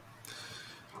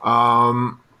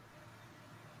 And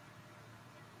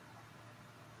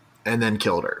then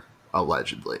killed her,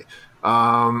 allegedly.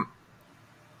 And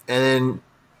then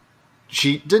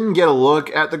she didn't get a look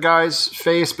at the guy's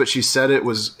face, but she said it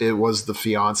was the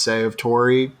fiance of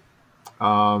Tori.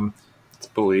 It's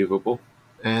believable.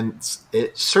 And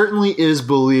it certainly is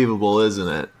believable, isn't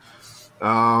it?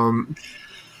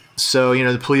 So,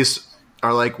 the police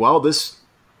are like, well, there's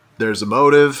a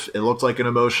motive. It looked like an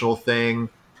emotional thing.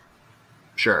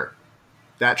 Sure.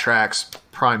 That tracks.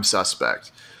 Prime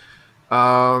suspect.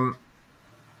 And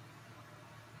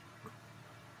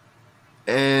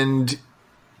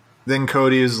then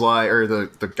Cody is like, or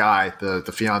the guy,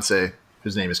 the fiance,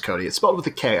 whose name is Cody. It's spelled with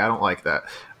a K. I don't like that.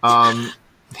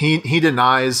 He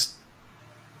denies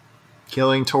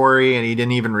killing Tori, and he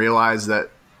didn't even realize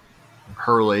that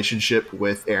her relationship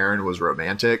with Erin was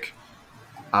romantic.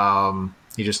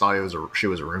 He just thought she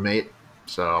was a roommate.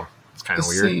 So it's kind of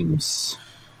weird.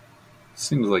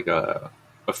 Seems like a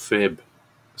fib.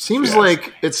 Seems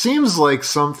like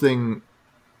something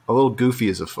a little goofy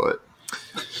is afoot.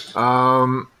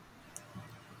 And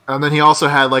then he also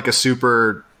had like a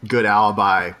super good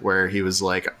alibi where he was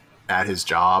like at his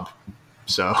job.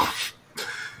 So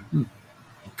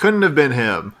couldn't have been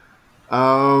him.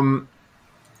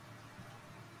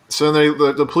 So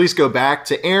the police go back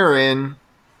to Erin.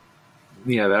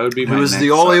 Yeah, that would be my who was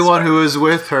the only one who was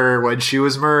with her when she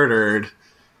was murdered.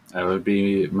 That would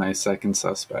be my second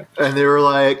suspect. And they were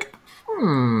like,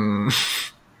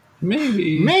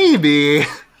 maybe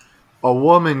a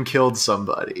woman killed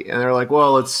somebody. And they're like,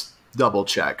 well, let's double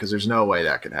check because there's no way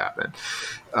that could happen.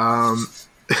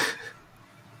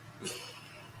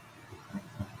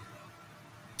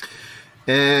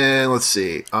 And let's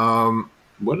see.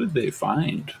 What did they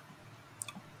find?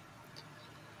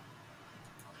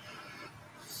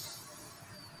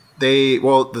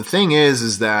 the thing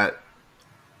is that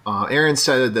Aaron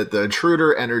said that the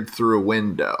intruder entered through a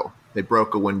window. They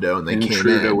broke a window and they came in.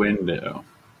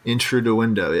 Intrude a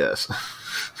window, yes.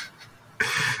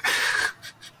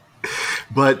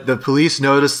 But the police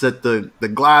noticed that the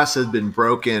glass had been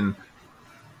broken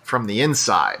from the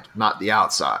inside, not the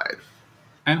outside.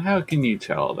 And how can you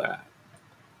tell that?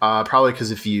 Probably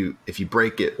because if you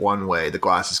break it one way, the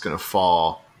glass is going to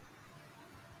fall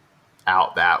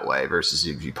out that way, versus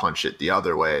if you punch it the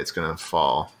other way, it's going to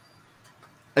fall.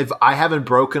 I haven't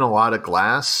broken a lot of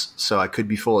glass, so I could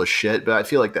be full of shit, but I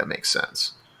feel like that makes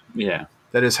sense. Yeah.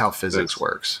 That is how physics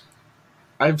works.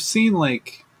 I've seen,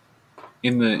 like,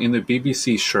 in the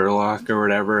BBC Sherlock or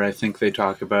whatever, I think they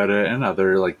talk about it, and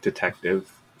other, like,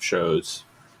 detective shows.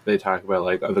 They talk about,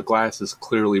 like, the glass is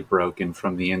clearly broken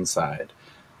from the inside.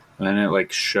 And then it,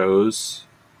 like, shows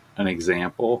an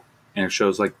example, and it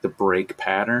shows, like, the break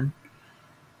pattern.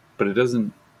 But it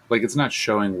doesn't, like, it's not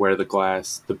showing where the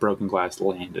broken glass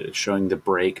landed. It's showing the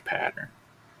break pattern.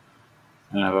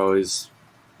 And I've always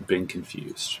been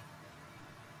confused.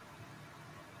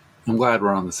 I'm glad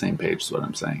we're on the same page, is what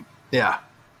I'm saying. Yeah,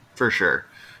 for sure.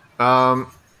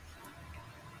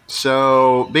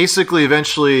 So basically,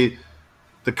 eventually,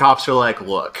 the cops are like,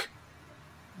 look,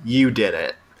 you did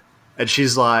it. And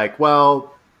she's like,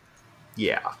 well,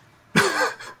 yeah.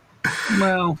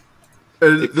 Well,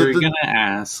 if you're going to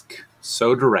ask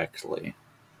so directly.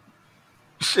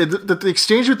 The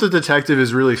exchange with the detective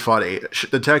is really funny.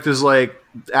 The detective's like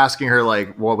asking her,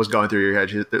 like, what was going through your head.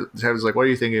 The detective's like, what are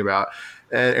you thinking about?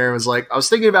 And Aaron was like, I was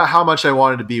thinking about how much I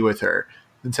wanted to be with her.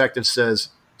 The detective says,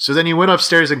 so then you went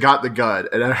upstairs and got the gun.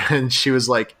 And she was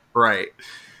like, right.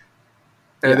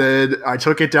 And then I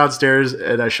took it downstairs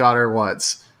and I shot her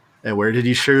once. And where did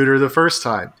he shoot her the first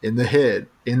time? In the head.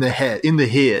 In the head.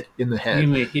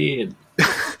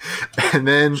 And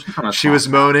then she was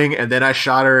moaning, and then I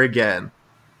shot her again.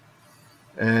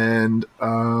 And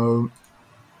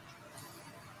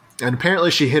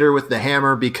apparently she hit her with the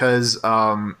hammer because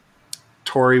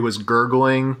Tori was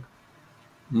gurgling,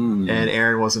 and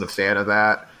Aaron wasn't a fan of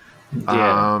that.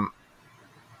 Yeah.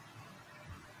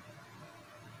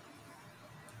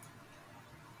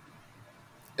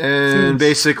 And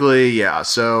basically, yeah,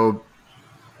 so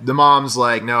the mom's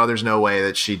like, no, there's no way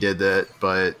that she did that,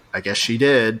 but I guess she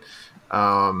did.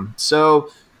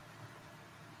 So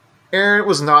Erin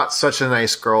was not such a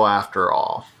nice girl after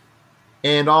all.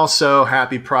 And also,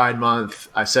 happy Pride Month.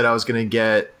 I said I was going to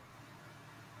get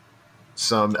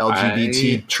some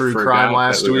LGBT true crime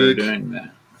last week.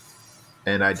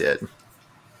 And I did.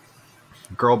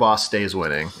 Girl boss stays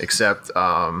winning, except...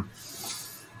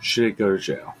 should go to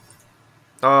jail.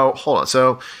 Oh, hold on.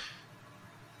 So...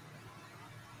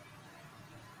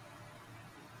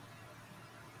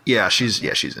 Yeah, she's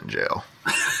in jail.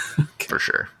 Okay. For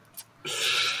sure.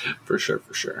 For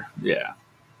sure. Yeah.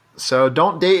 So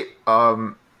don't date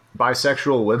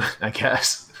bisexual women, I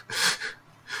guess.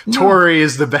 No. Tori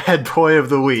is the bad boy of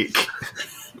the week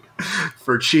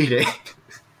for cheating.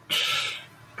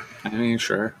 I mean,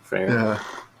 sure, fair. Yeah.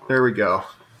 There we go.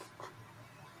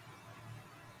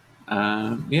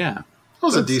 Yeah. That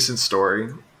was a decent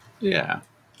story. Yeah.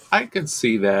 I could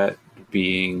see that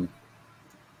being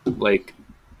like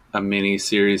a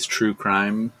mini-series true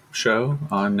crime show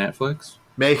on Netflix.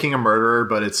 Making a Murderer,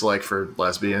 but it's like for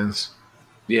lesbians.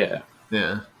 Yeah.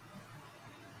 Yeah.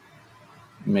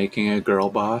 Making a Girl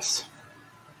Boss.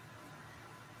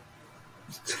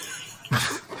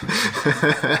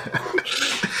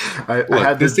 I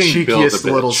had the cheekiest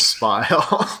little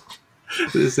smile.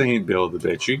 This ain't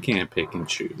Build-A-Bitch. You can't pick and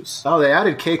choose. Oh, they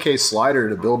added KK Slider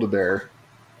to Build-A-Bear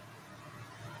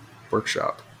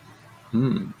Workshop.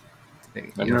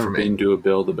 I've never been to a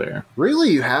Build-A-Bear.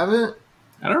 Really? You haven't?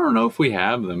 I don't know if we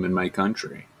have them in my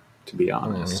country, to be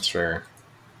honest. That's fair.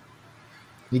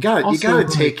 You gotta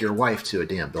take your wife to a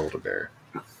damn Build-A-Bear.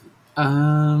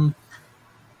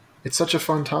 It's such a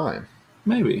fun time.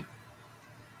 Maybe.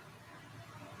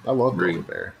 I love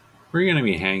Build-A-Bear. We're gonna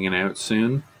be hanging out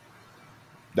soon.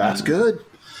 That's good.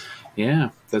 Yeah,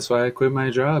 that's why I quit my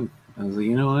job. I was like,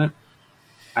 you know what?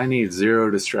 I need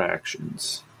 0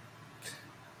 distractions.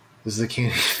 Does the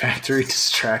candy factory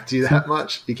distract you that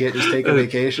much? You can't just take a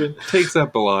vacation? It takes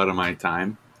up a lot of my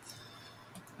time.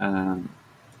 Yeah.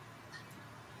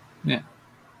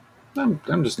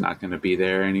 I'm just not going to be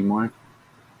there anymore.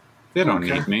 They don't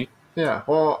need me. Yeah,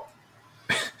 well...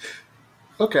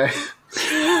 Okay.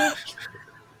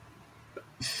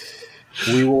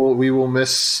 We will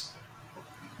miss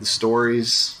the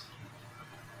stories.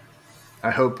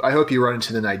 I hope you run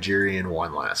into the Nigerian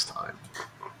one last time.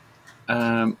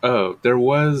 There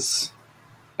was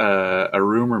a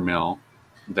rumor mill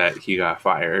that he got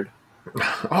fired.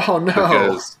 Oh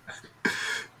no!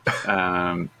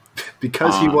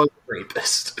 Because he was a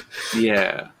rapist.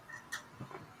 Yeah.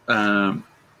 On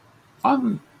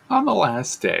the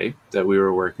last day that we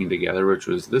were working together, which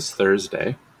was this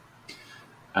Thursday,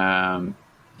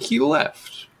 he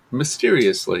left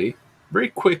mysteriously, very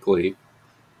quickly,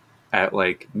 at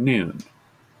like noon,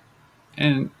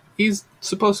 and he's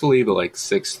supposed to leave at like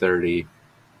 6:30.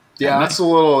 Yeah, that's a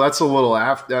little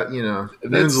after.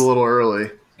 Noon's a little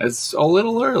early. It's a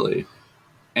little early.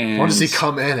 And when does he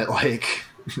come in at like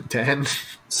 10?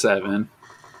 7.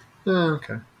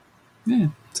 Okay. Yeah.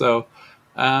 So,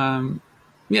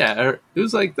 it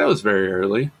was like that was very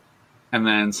early. And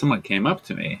then someone came up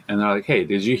to me and they're like, "Hey,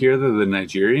 did you hear that the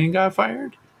Nigerian got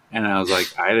fired?" And I was like,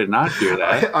 "I did not hear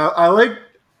that." I like.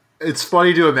 It's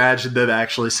funny to imagine them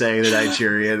actually saying the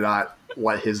Nigerian, not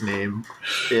what his name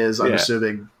is. I'm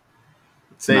assuming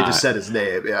they just said his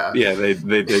name. Yeah. Yeah, they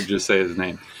did just say his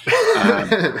name.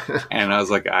 And I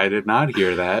was like, "I did not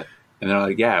hear that." And they're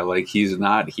like, "Yeah, like he's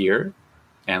not here,"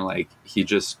 and like he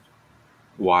just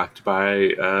walked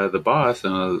by the boss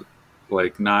and was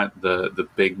like not the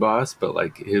big boss, but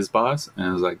like his boss, and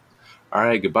I was like, "All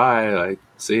right, goodbye, like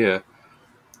see ya,"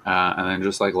 and then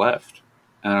just like left.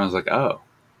 And I was like, "Oh,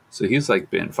 so he's like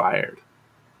been fired."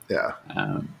 Yeah.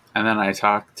 And then I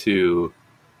talked to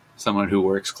someone who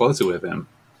works closely with him,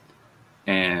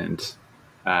 and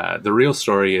the real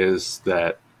story is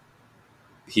that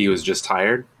he was just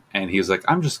tired, and he was like,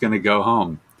 "I'm just gonna go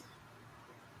home,"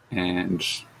 and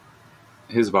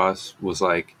his boss was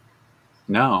like,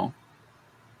 "No,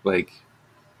 like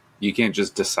you can't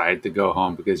just decide to go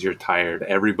home because you're tired.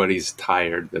 Everybody's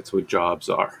tired. That's what jobs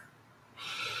are."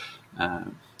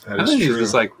 And then he was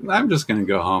just like, "I'm just gonna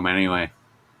go home anyway,"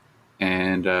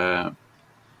 and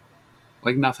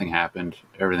like nothing happened.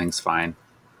 Everything's fine.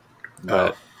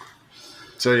 But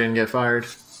so he didn't get fired?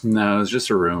 No, it was just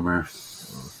a rumor.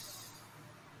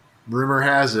 Rumor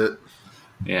has it.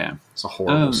 Yeah. It's a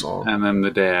horrible song. And then the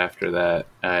day after that,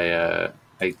 I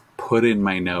put in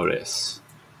my notice.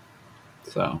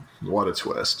 So what a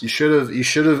twist! You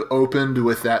should have opened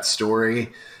with that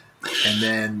story, and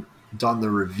then done the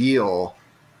reveal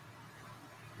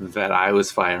that I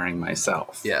was firing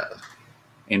myself. Yeah.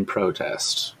 In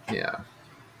protest. Yeah.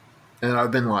 And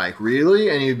I've been like, really?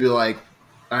 And you'd be like,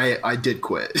 I did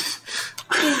quit.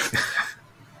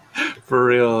 For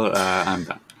real, I'm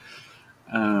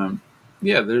done.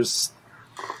 There's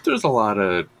a lot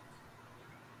of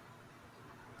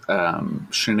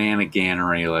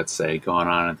shenaniganery, let's say, going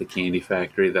on at the candy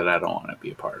factory that I don't want to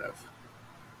be a part of.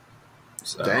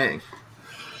 So, dang.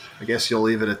 I guess you'll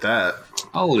leave it at that.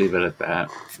 I'll leave it at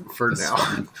that. For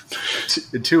now.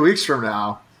 2 weeks from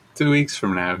now. 2 weeks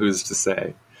from now, who's to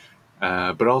say?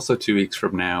 But also 2 weeks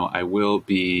from now, I will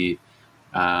be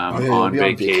on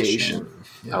vacation.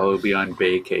 Yeah. I will be on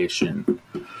vacation.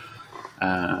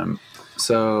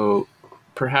 So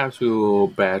perhaps we will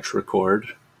batch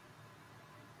record.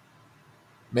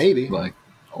 Maybe.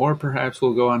 Or perhaps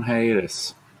we'll go on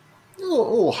hiatus. A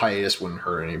little hiatus wouldn't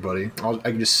hurt anybody. I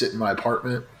can just sit in my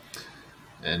apartment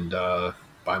and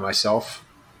by myself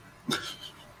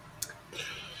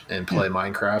and play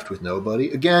Minecraft with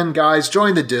nobody. Again, guys,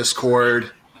 join the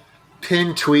Discord.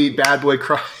 Pin tweet Bad Boy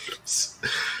Crimes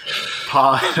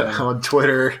pod on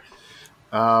Twitter.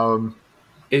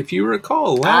 If you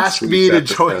recall ask me to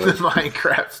join the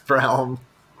Minecraft realm.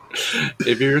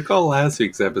 If you recall last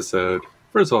week's episode,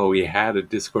 first of all, we had a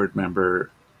Discord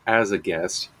member as a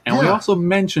guest, and we also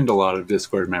mentioned a lot of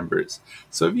Discord members.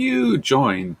 So if you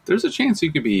join, there's a chance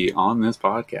you could be on this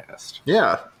podcast.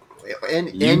 Yeah.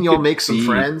 And you'll make some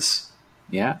friends.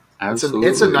 Yeah, absolutely.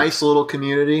 It's a nice little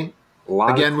community.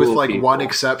 Again, with like people. One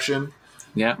exception.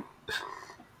 Yeah.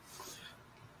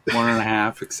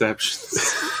 1.5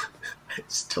 exceptions. I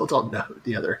still don't know who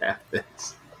the other half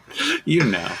is. You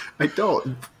know. I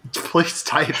don't. Please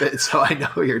type it so I know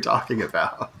who you're talking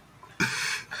about.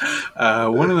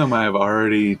 One of them I've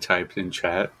already typed in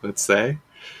chat, let's say.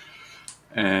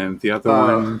 And the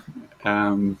other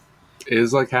one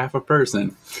is like half a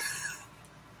person.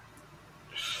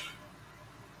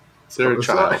 Is there a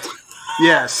child? That?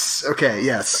 Yes. Okay,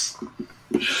 yes.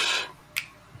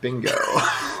 Bingo.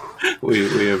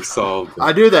 We have solved it.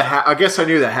 I knew I guess I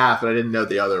knew the half, and I didn't know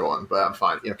the other one, but I'm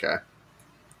fine. Okay.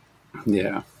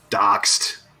 Yeah.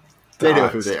 Doxed. They know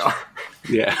who they are.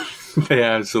 Yeah, they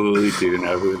absolutely do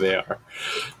know who they are.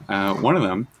 One of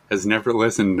them has never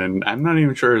listened, and I'm not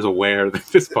even sure is aware that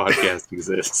this podcast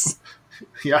exists.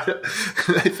 Yeah,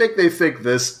 I think they think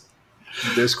this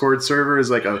Discord server is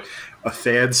like a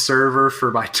fan server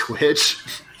for my Twitch,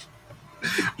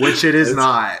 which it is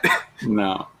not.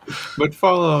 No. But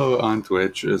follow on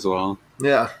Twitch as well.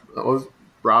 Yeah.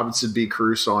 Robinson B.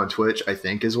 Crusoe on Twitch, I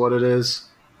think is what it is.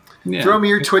 Yeah. Throw me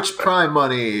your Twitch Prime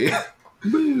money.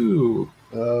 Woo.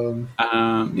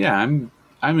 Yeah, I'm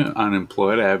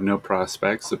unemployed. I have no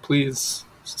prospects, so please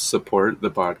support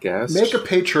the podcast. Make a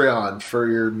Patreon for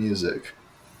your music.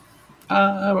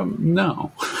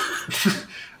 No.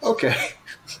 Okay.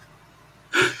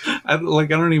 I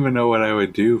don't even know what I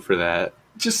would do for that.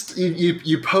 Just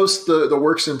you post the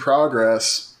works in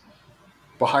progress,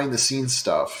 behind the scenes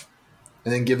stuff,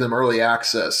 and then give them early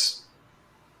access.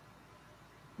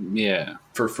 Yeah,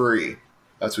 for free.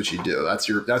 That's what you do. That's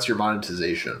your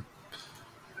monetization.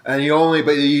 And you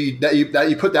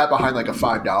put that behind like a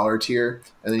 $5 tier,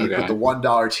 and then you put the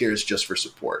 $1 tiers just for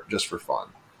support, just for fun.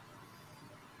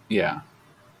 Yeah.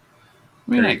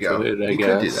 I mean, I could do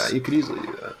that. You could easily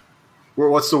do that.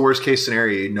 What's the worst case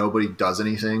scenario? Nobody does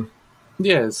anything?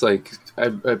 Yeah, it's like I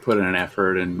put in an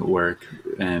effort and work,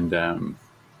 and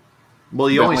well,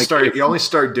 you only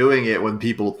start doing it when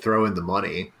people throw in the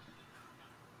money.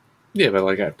 Yeah, but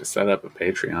I have to set up a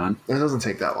Patreon. It doesn't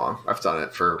take that long. I've done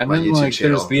it for and my then, YouTube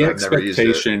channel. There's the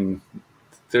expectation.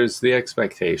 There's the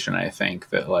expectation, I think,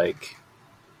 that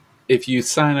if you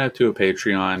sign up to a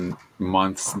Patreon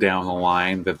months down the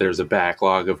line, that there's a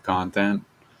backlog of content.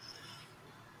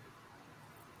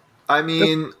 I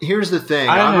mean, here's the thing.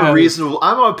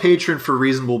 I'm a patron for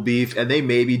Reasonable Beef, and they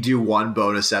maybe do one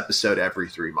bonus episode every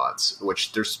 3 months,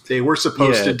 which they were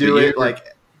supposed to do it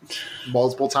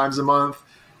multiple times a month.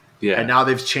 Yeah. And now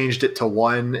they've changed it to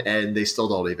one, and they still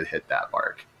don't even hit that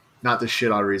mark. Not to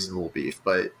shit on Reasonable Beef,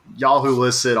 but y'all who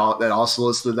listen, that also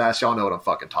listen to that, y'all know what I'm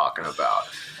fucking talking about.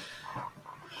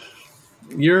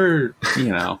 You're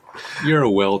a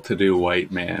well-to-do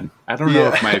white man. I don't know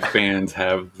if my fans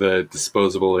have the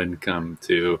disposable income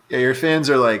to. Yeah, your fans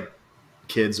are like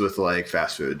kids with like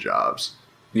fast food jobs.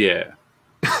 Yeah.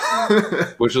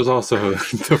 Which is also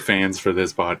the fans for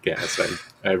this podcast,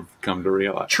 I've come to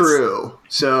realize. True.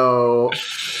 So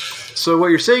what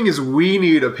you're saying is we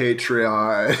need a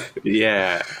Patreon.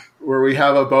 Yeah. Where we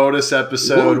have a bonus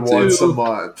episode once a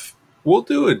month. We'll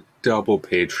do a double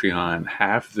Patreon,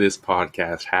 half this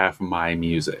podcast, half my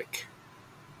music.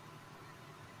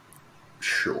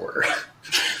 Sure.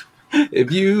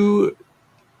 If you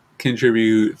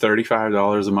contribute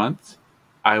 $35 a month,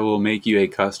 I will make you a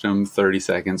custom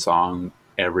 30-second song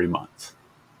every month.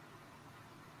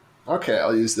 Okay,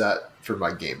 I'll use that for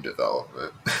my game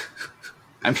development.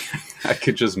 I mean, I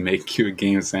could just make you a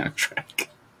game soundtrack.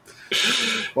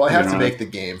 Well, I have to make the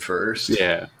game first.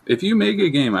 Yeah. If you make a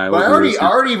game, I will. I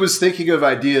already was thinking of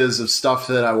ideas of stuff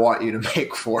that I want you to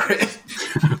make for it.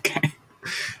 Okay.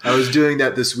 I was doing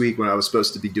that this week when I was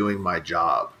supposed to be doing my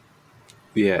job.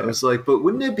 Yeah. I was like, but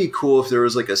wouldn't it be cool if there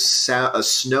was like a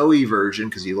snowy version,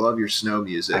 because you love your snow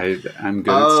music. I'm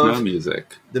good at snow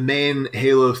music. The main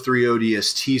Halo 3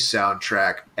 ODST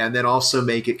soundtrack, and then also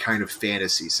make it kind of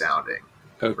fantasy sounding.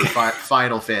 Okay. Or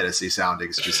Final Fantasy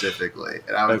sounding specifically.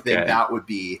 And I would think that would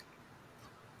be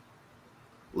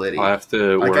litty. I'll have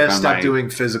to work on I gotta stop doing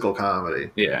physical comedy.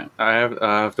 Yeah. I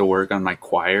have to work on my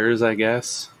choirs, I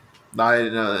guess.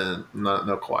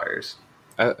 No choirs.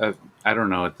 I don't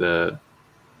know what the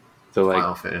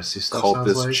Final Fantasy stuff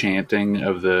cultist chanting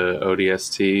of the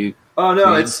ODST. Oh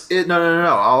no,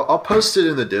 no. I'll post it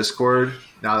in the Discord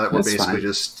now that we're basically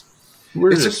just.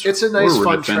 It's a nice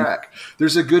fun track.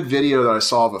 There's a good video that I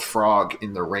saw of a frog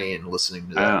in the rain listening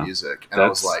to that music, and I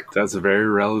was like, "That's very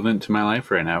relevant to my life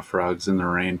right now." Frogs in the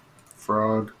rain.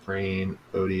 Frog, rain,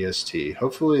 ODST.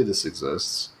 Hopefully, this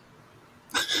exists.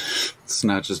 It's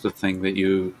not just a thing that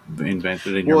you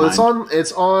invented in your mind. Well,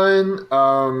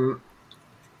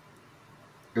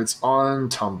 it's on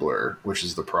Tumblr, which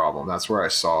is the problem. That's where I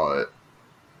saw it.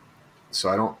 So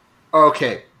I don't.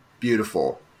 Okay,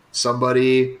 beautiful.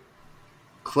 Somebody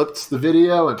clipped the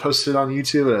video and posted it on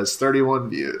YouTube. It has 31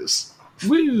 views.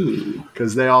 Woo!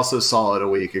 Because they also saw it a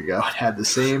week ago and had the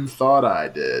same thought I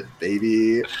did,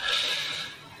 baby.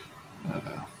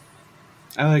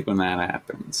 I like when that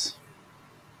happens.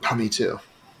 Oh, me too.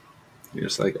 You're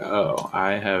just like, oh,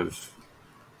 I have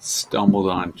stumbled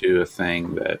onto a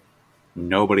thing that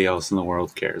nobody else in the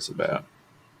world cares about.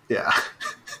 Yeah.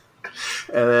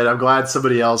 And then I'm glad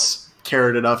somebody else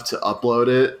cared enough to upload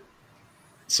it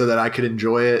so that I could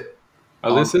enjoy it.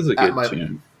 Oh, this is a good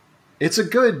tune. It's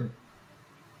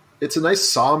a nice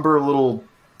somber little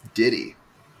ditty.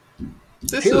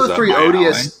 Halo 3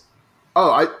 ODS.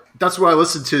 That's what I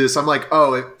listened to this. I'm like, if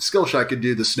Skillshot could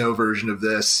do the snow version of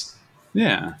this.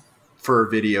 Yeah. For a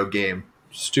video game.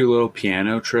 Just do little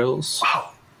piano trills.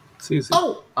 Oh. It's easy.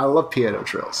 Oh, I love piano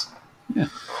trills. Yeah.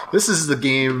 This is the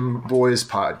Game Boys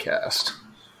podcast.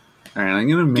 All right, I'm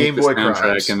gonna make Game the Boy soundtrack,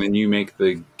 Crimes. and then you make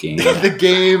the game. The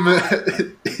game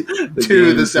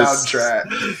to the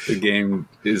soundtrack. The game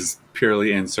is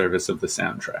purely in service of the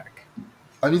soundtrack.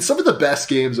 I mean, some of the best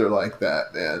games are like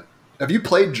that, man. Have you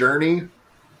played Journey?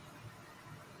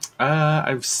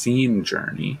 I've seen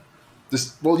Journey.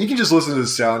 Well, you can just listen to the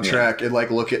soundtrack and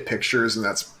like look at pictures, and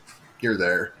you're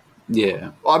there.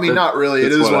 Yeah. Well, I mean, not really.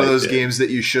 It is one of those games that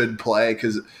you should play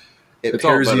because it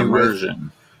pairs you immersion.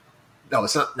 with. No,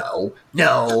 it's not.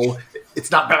 No,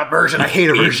 it's not about immersion. I hate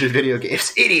immersion in video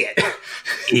games. Idiot.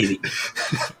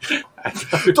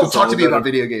 Don't talk to me about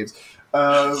video games.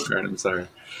 I'm sorry.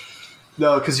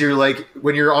 No, because you're like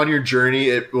when you're on your journey,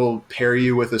 it will pair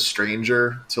you with a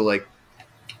stranger to like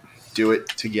do it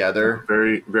together.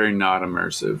 Very, very not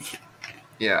immersive.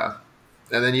 Yeah,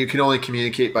 and then you can only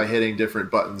communicate by hitting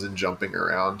different buttons and jumping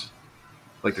around.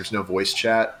 Like there's no voice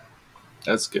chat.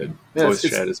 That's good. Yeah, Voice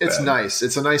chat is bad. It's nice.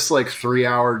 It's a nice like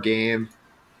 3-hour game.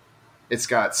 It's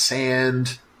got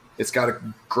sand. It's got a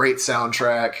great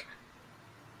soundtrack.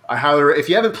 If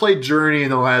you haven't played Journey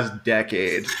in the last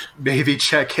decade, maybe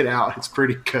check it out. It's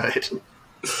pretty good.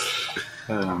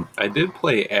 I did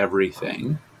play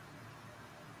Everything.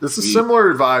 It's a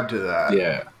similar vibe to that.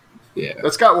 Yeah.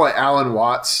 That's got Alan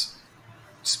Watts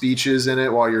speeches in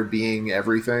it while you're being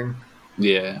everything.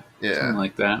 Yeah. Something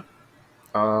like that.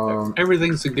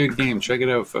 Everything's a good game. Check it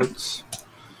out, folks.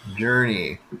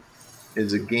 Journey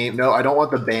is a game. No, I don't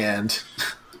want the band.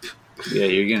 Yeah,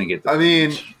 you're gonna get. I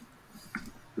mean,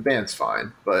 the band's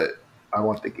fine, but I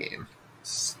want the game.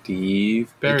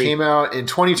 Steve Barry. It came out in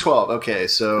 2012. Okay,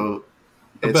 so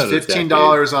it's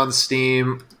 $15 on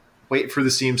Steam. Wait for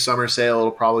the Steam summer sale.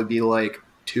 It'll probably be like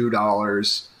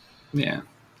 $2. Yeah,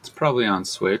 it's probably on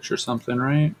Switch or something,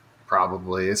 right?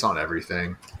 Probably. It's on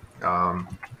everything.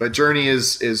 But Journey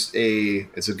is a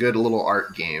good little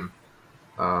art game.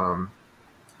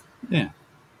 Yeah.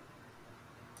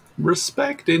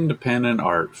 Respect independent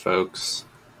art, folks.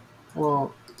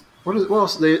 Well, what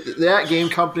else? That game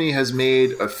company has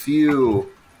made a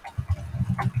few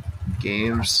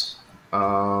games.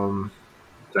 I'm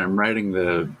writing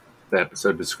the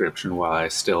episode description while I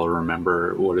still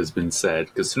remember what has been said,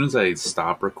 because as soon as I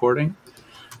stop recording,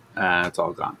 it's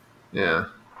all gone. Yeah.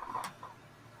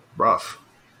 Rough.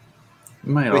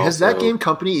 Wait, has that game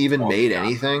company even made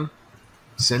anything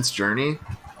since Journey?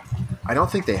 I don't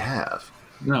think they have.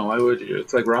 No, why would you?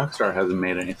 It's like Rockstar hasn't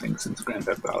made anything since Grand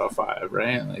Theft Auto 5,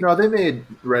 right? Like, no, they made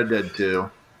Red Dead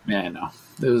 2. Yeah, I know.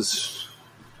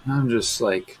 I'm just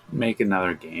like, make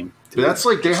another game. But that's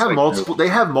like they have multiple. They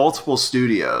have multiple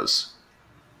studios.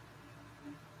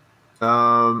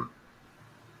 Okay,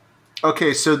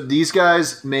 so these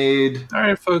guys made. All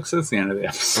right, folks. That's the end of the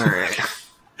episode. All right.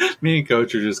 Me and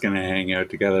Coach are just gonna hang out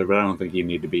together, but I don't think you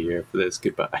need to be here for this.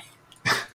 Goodbye.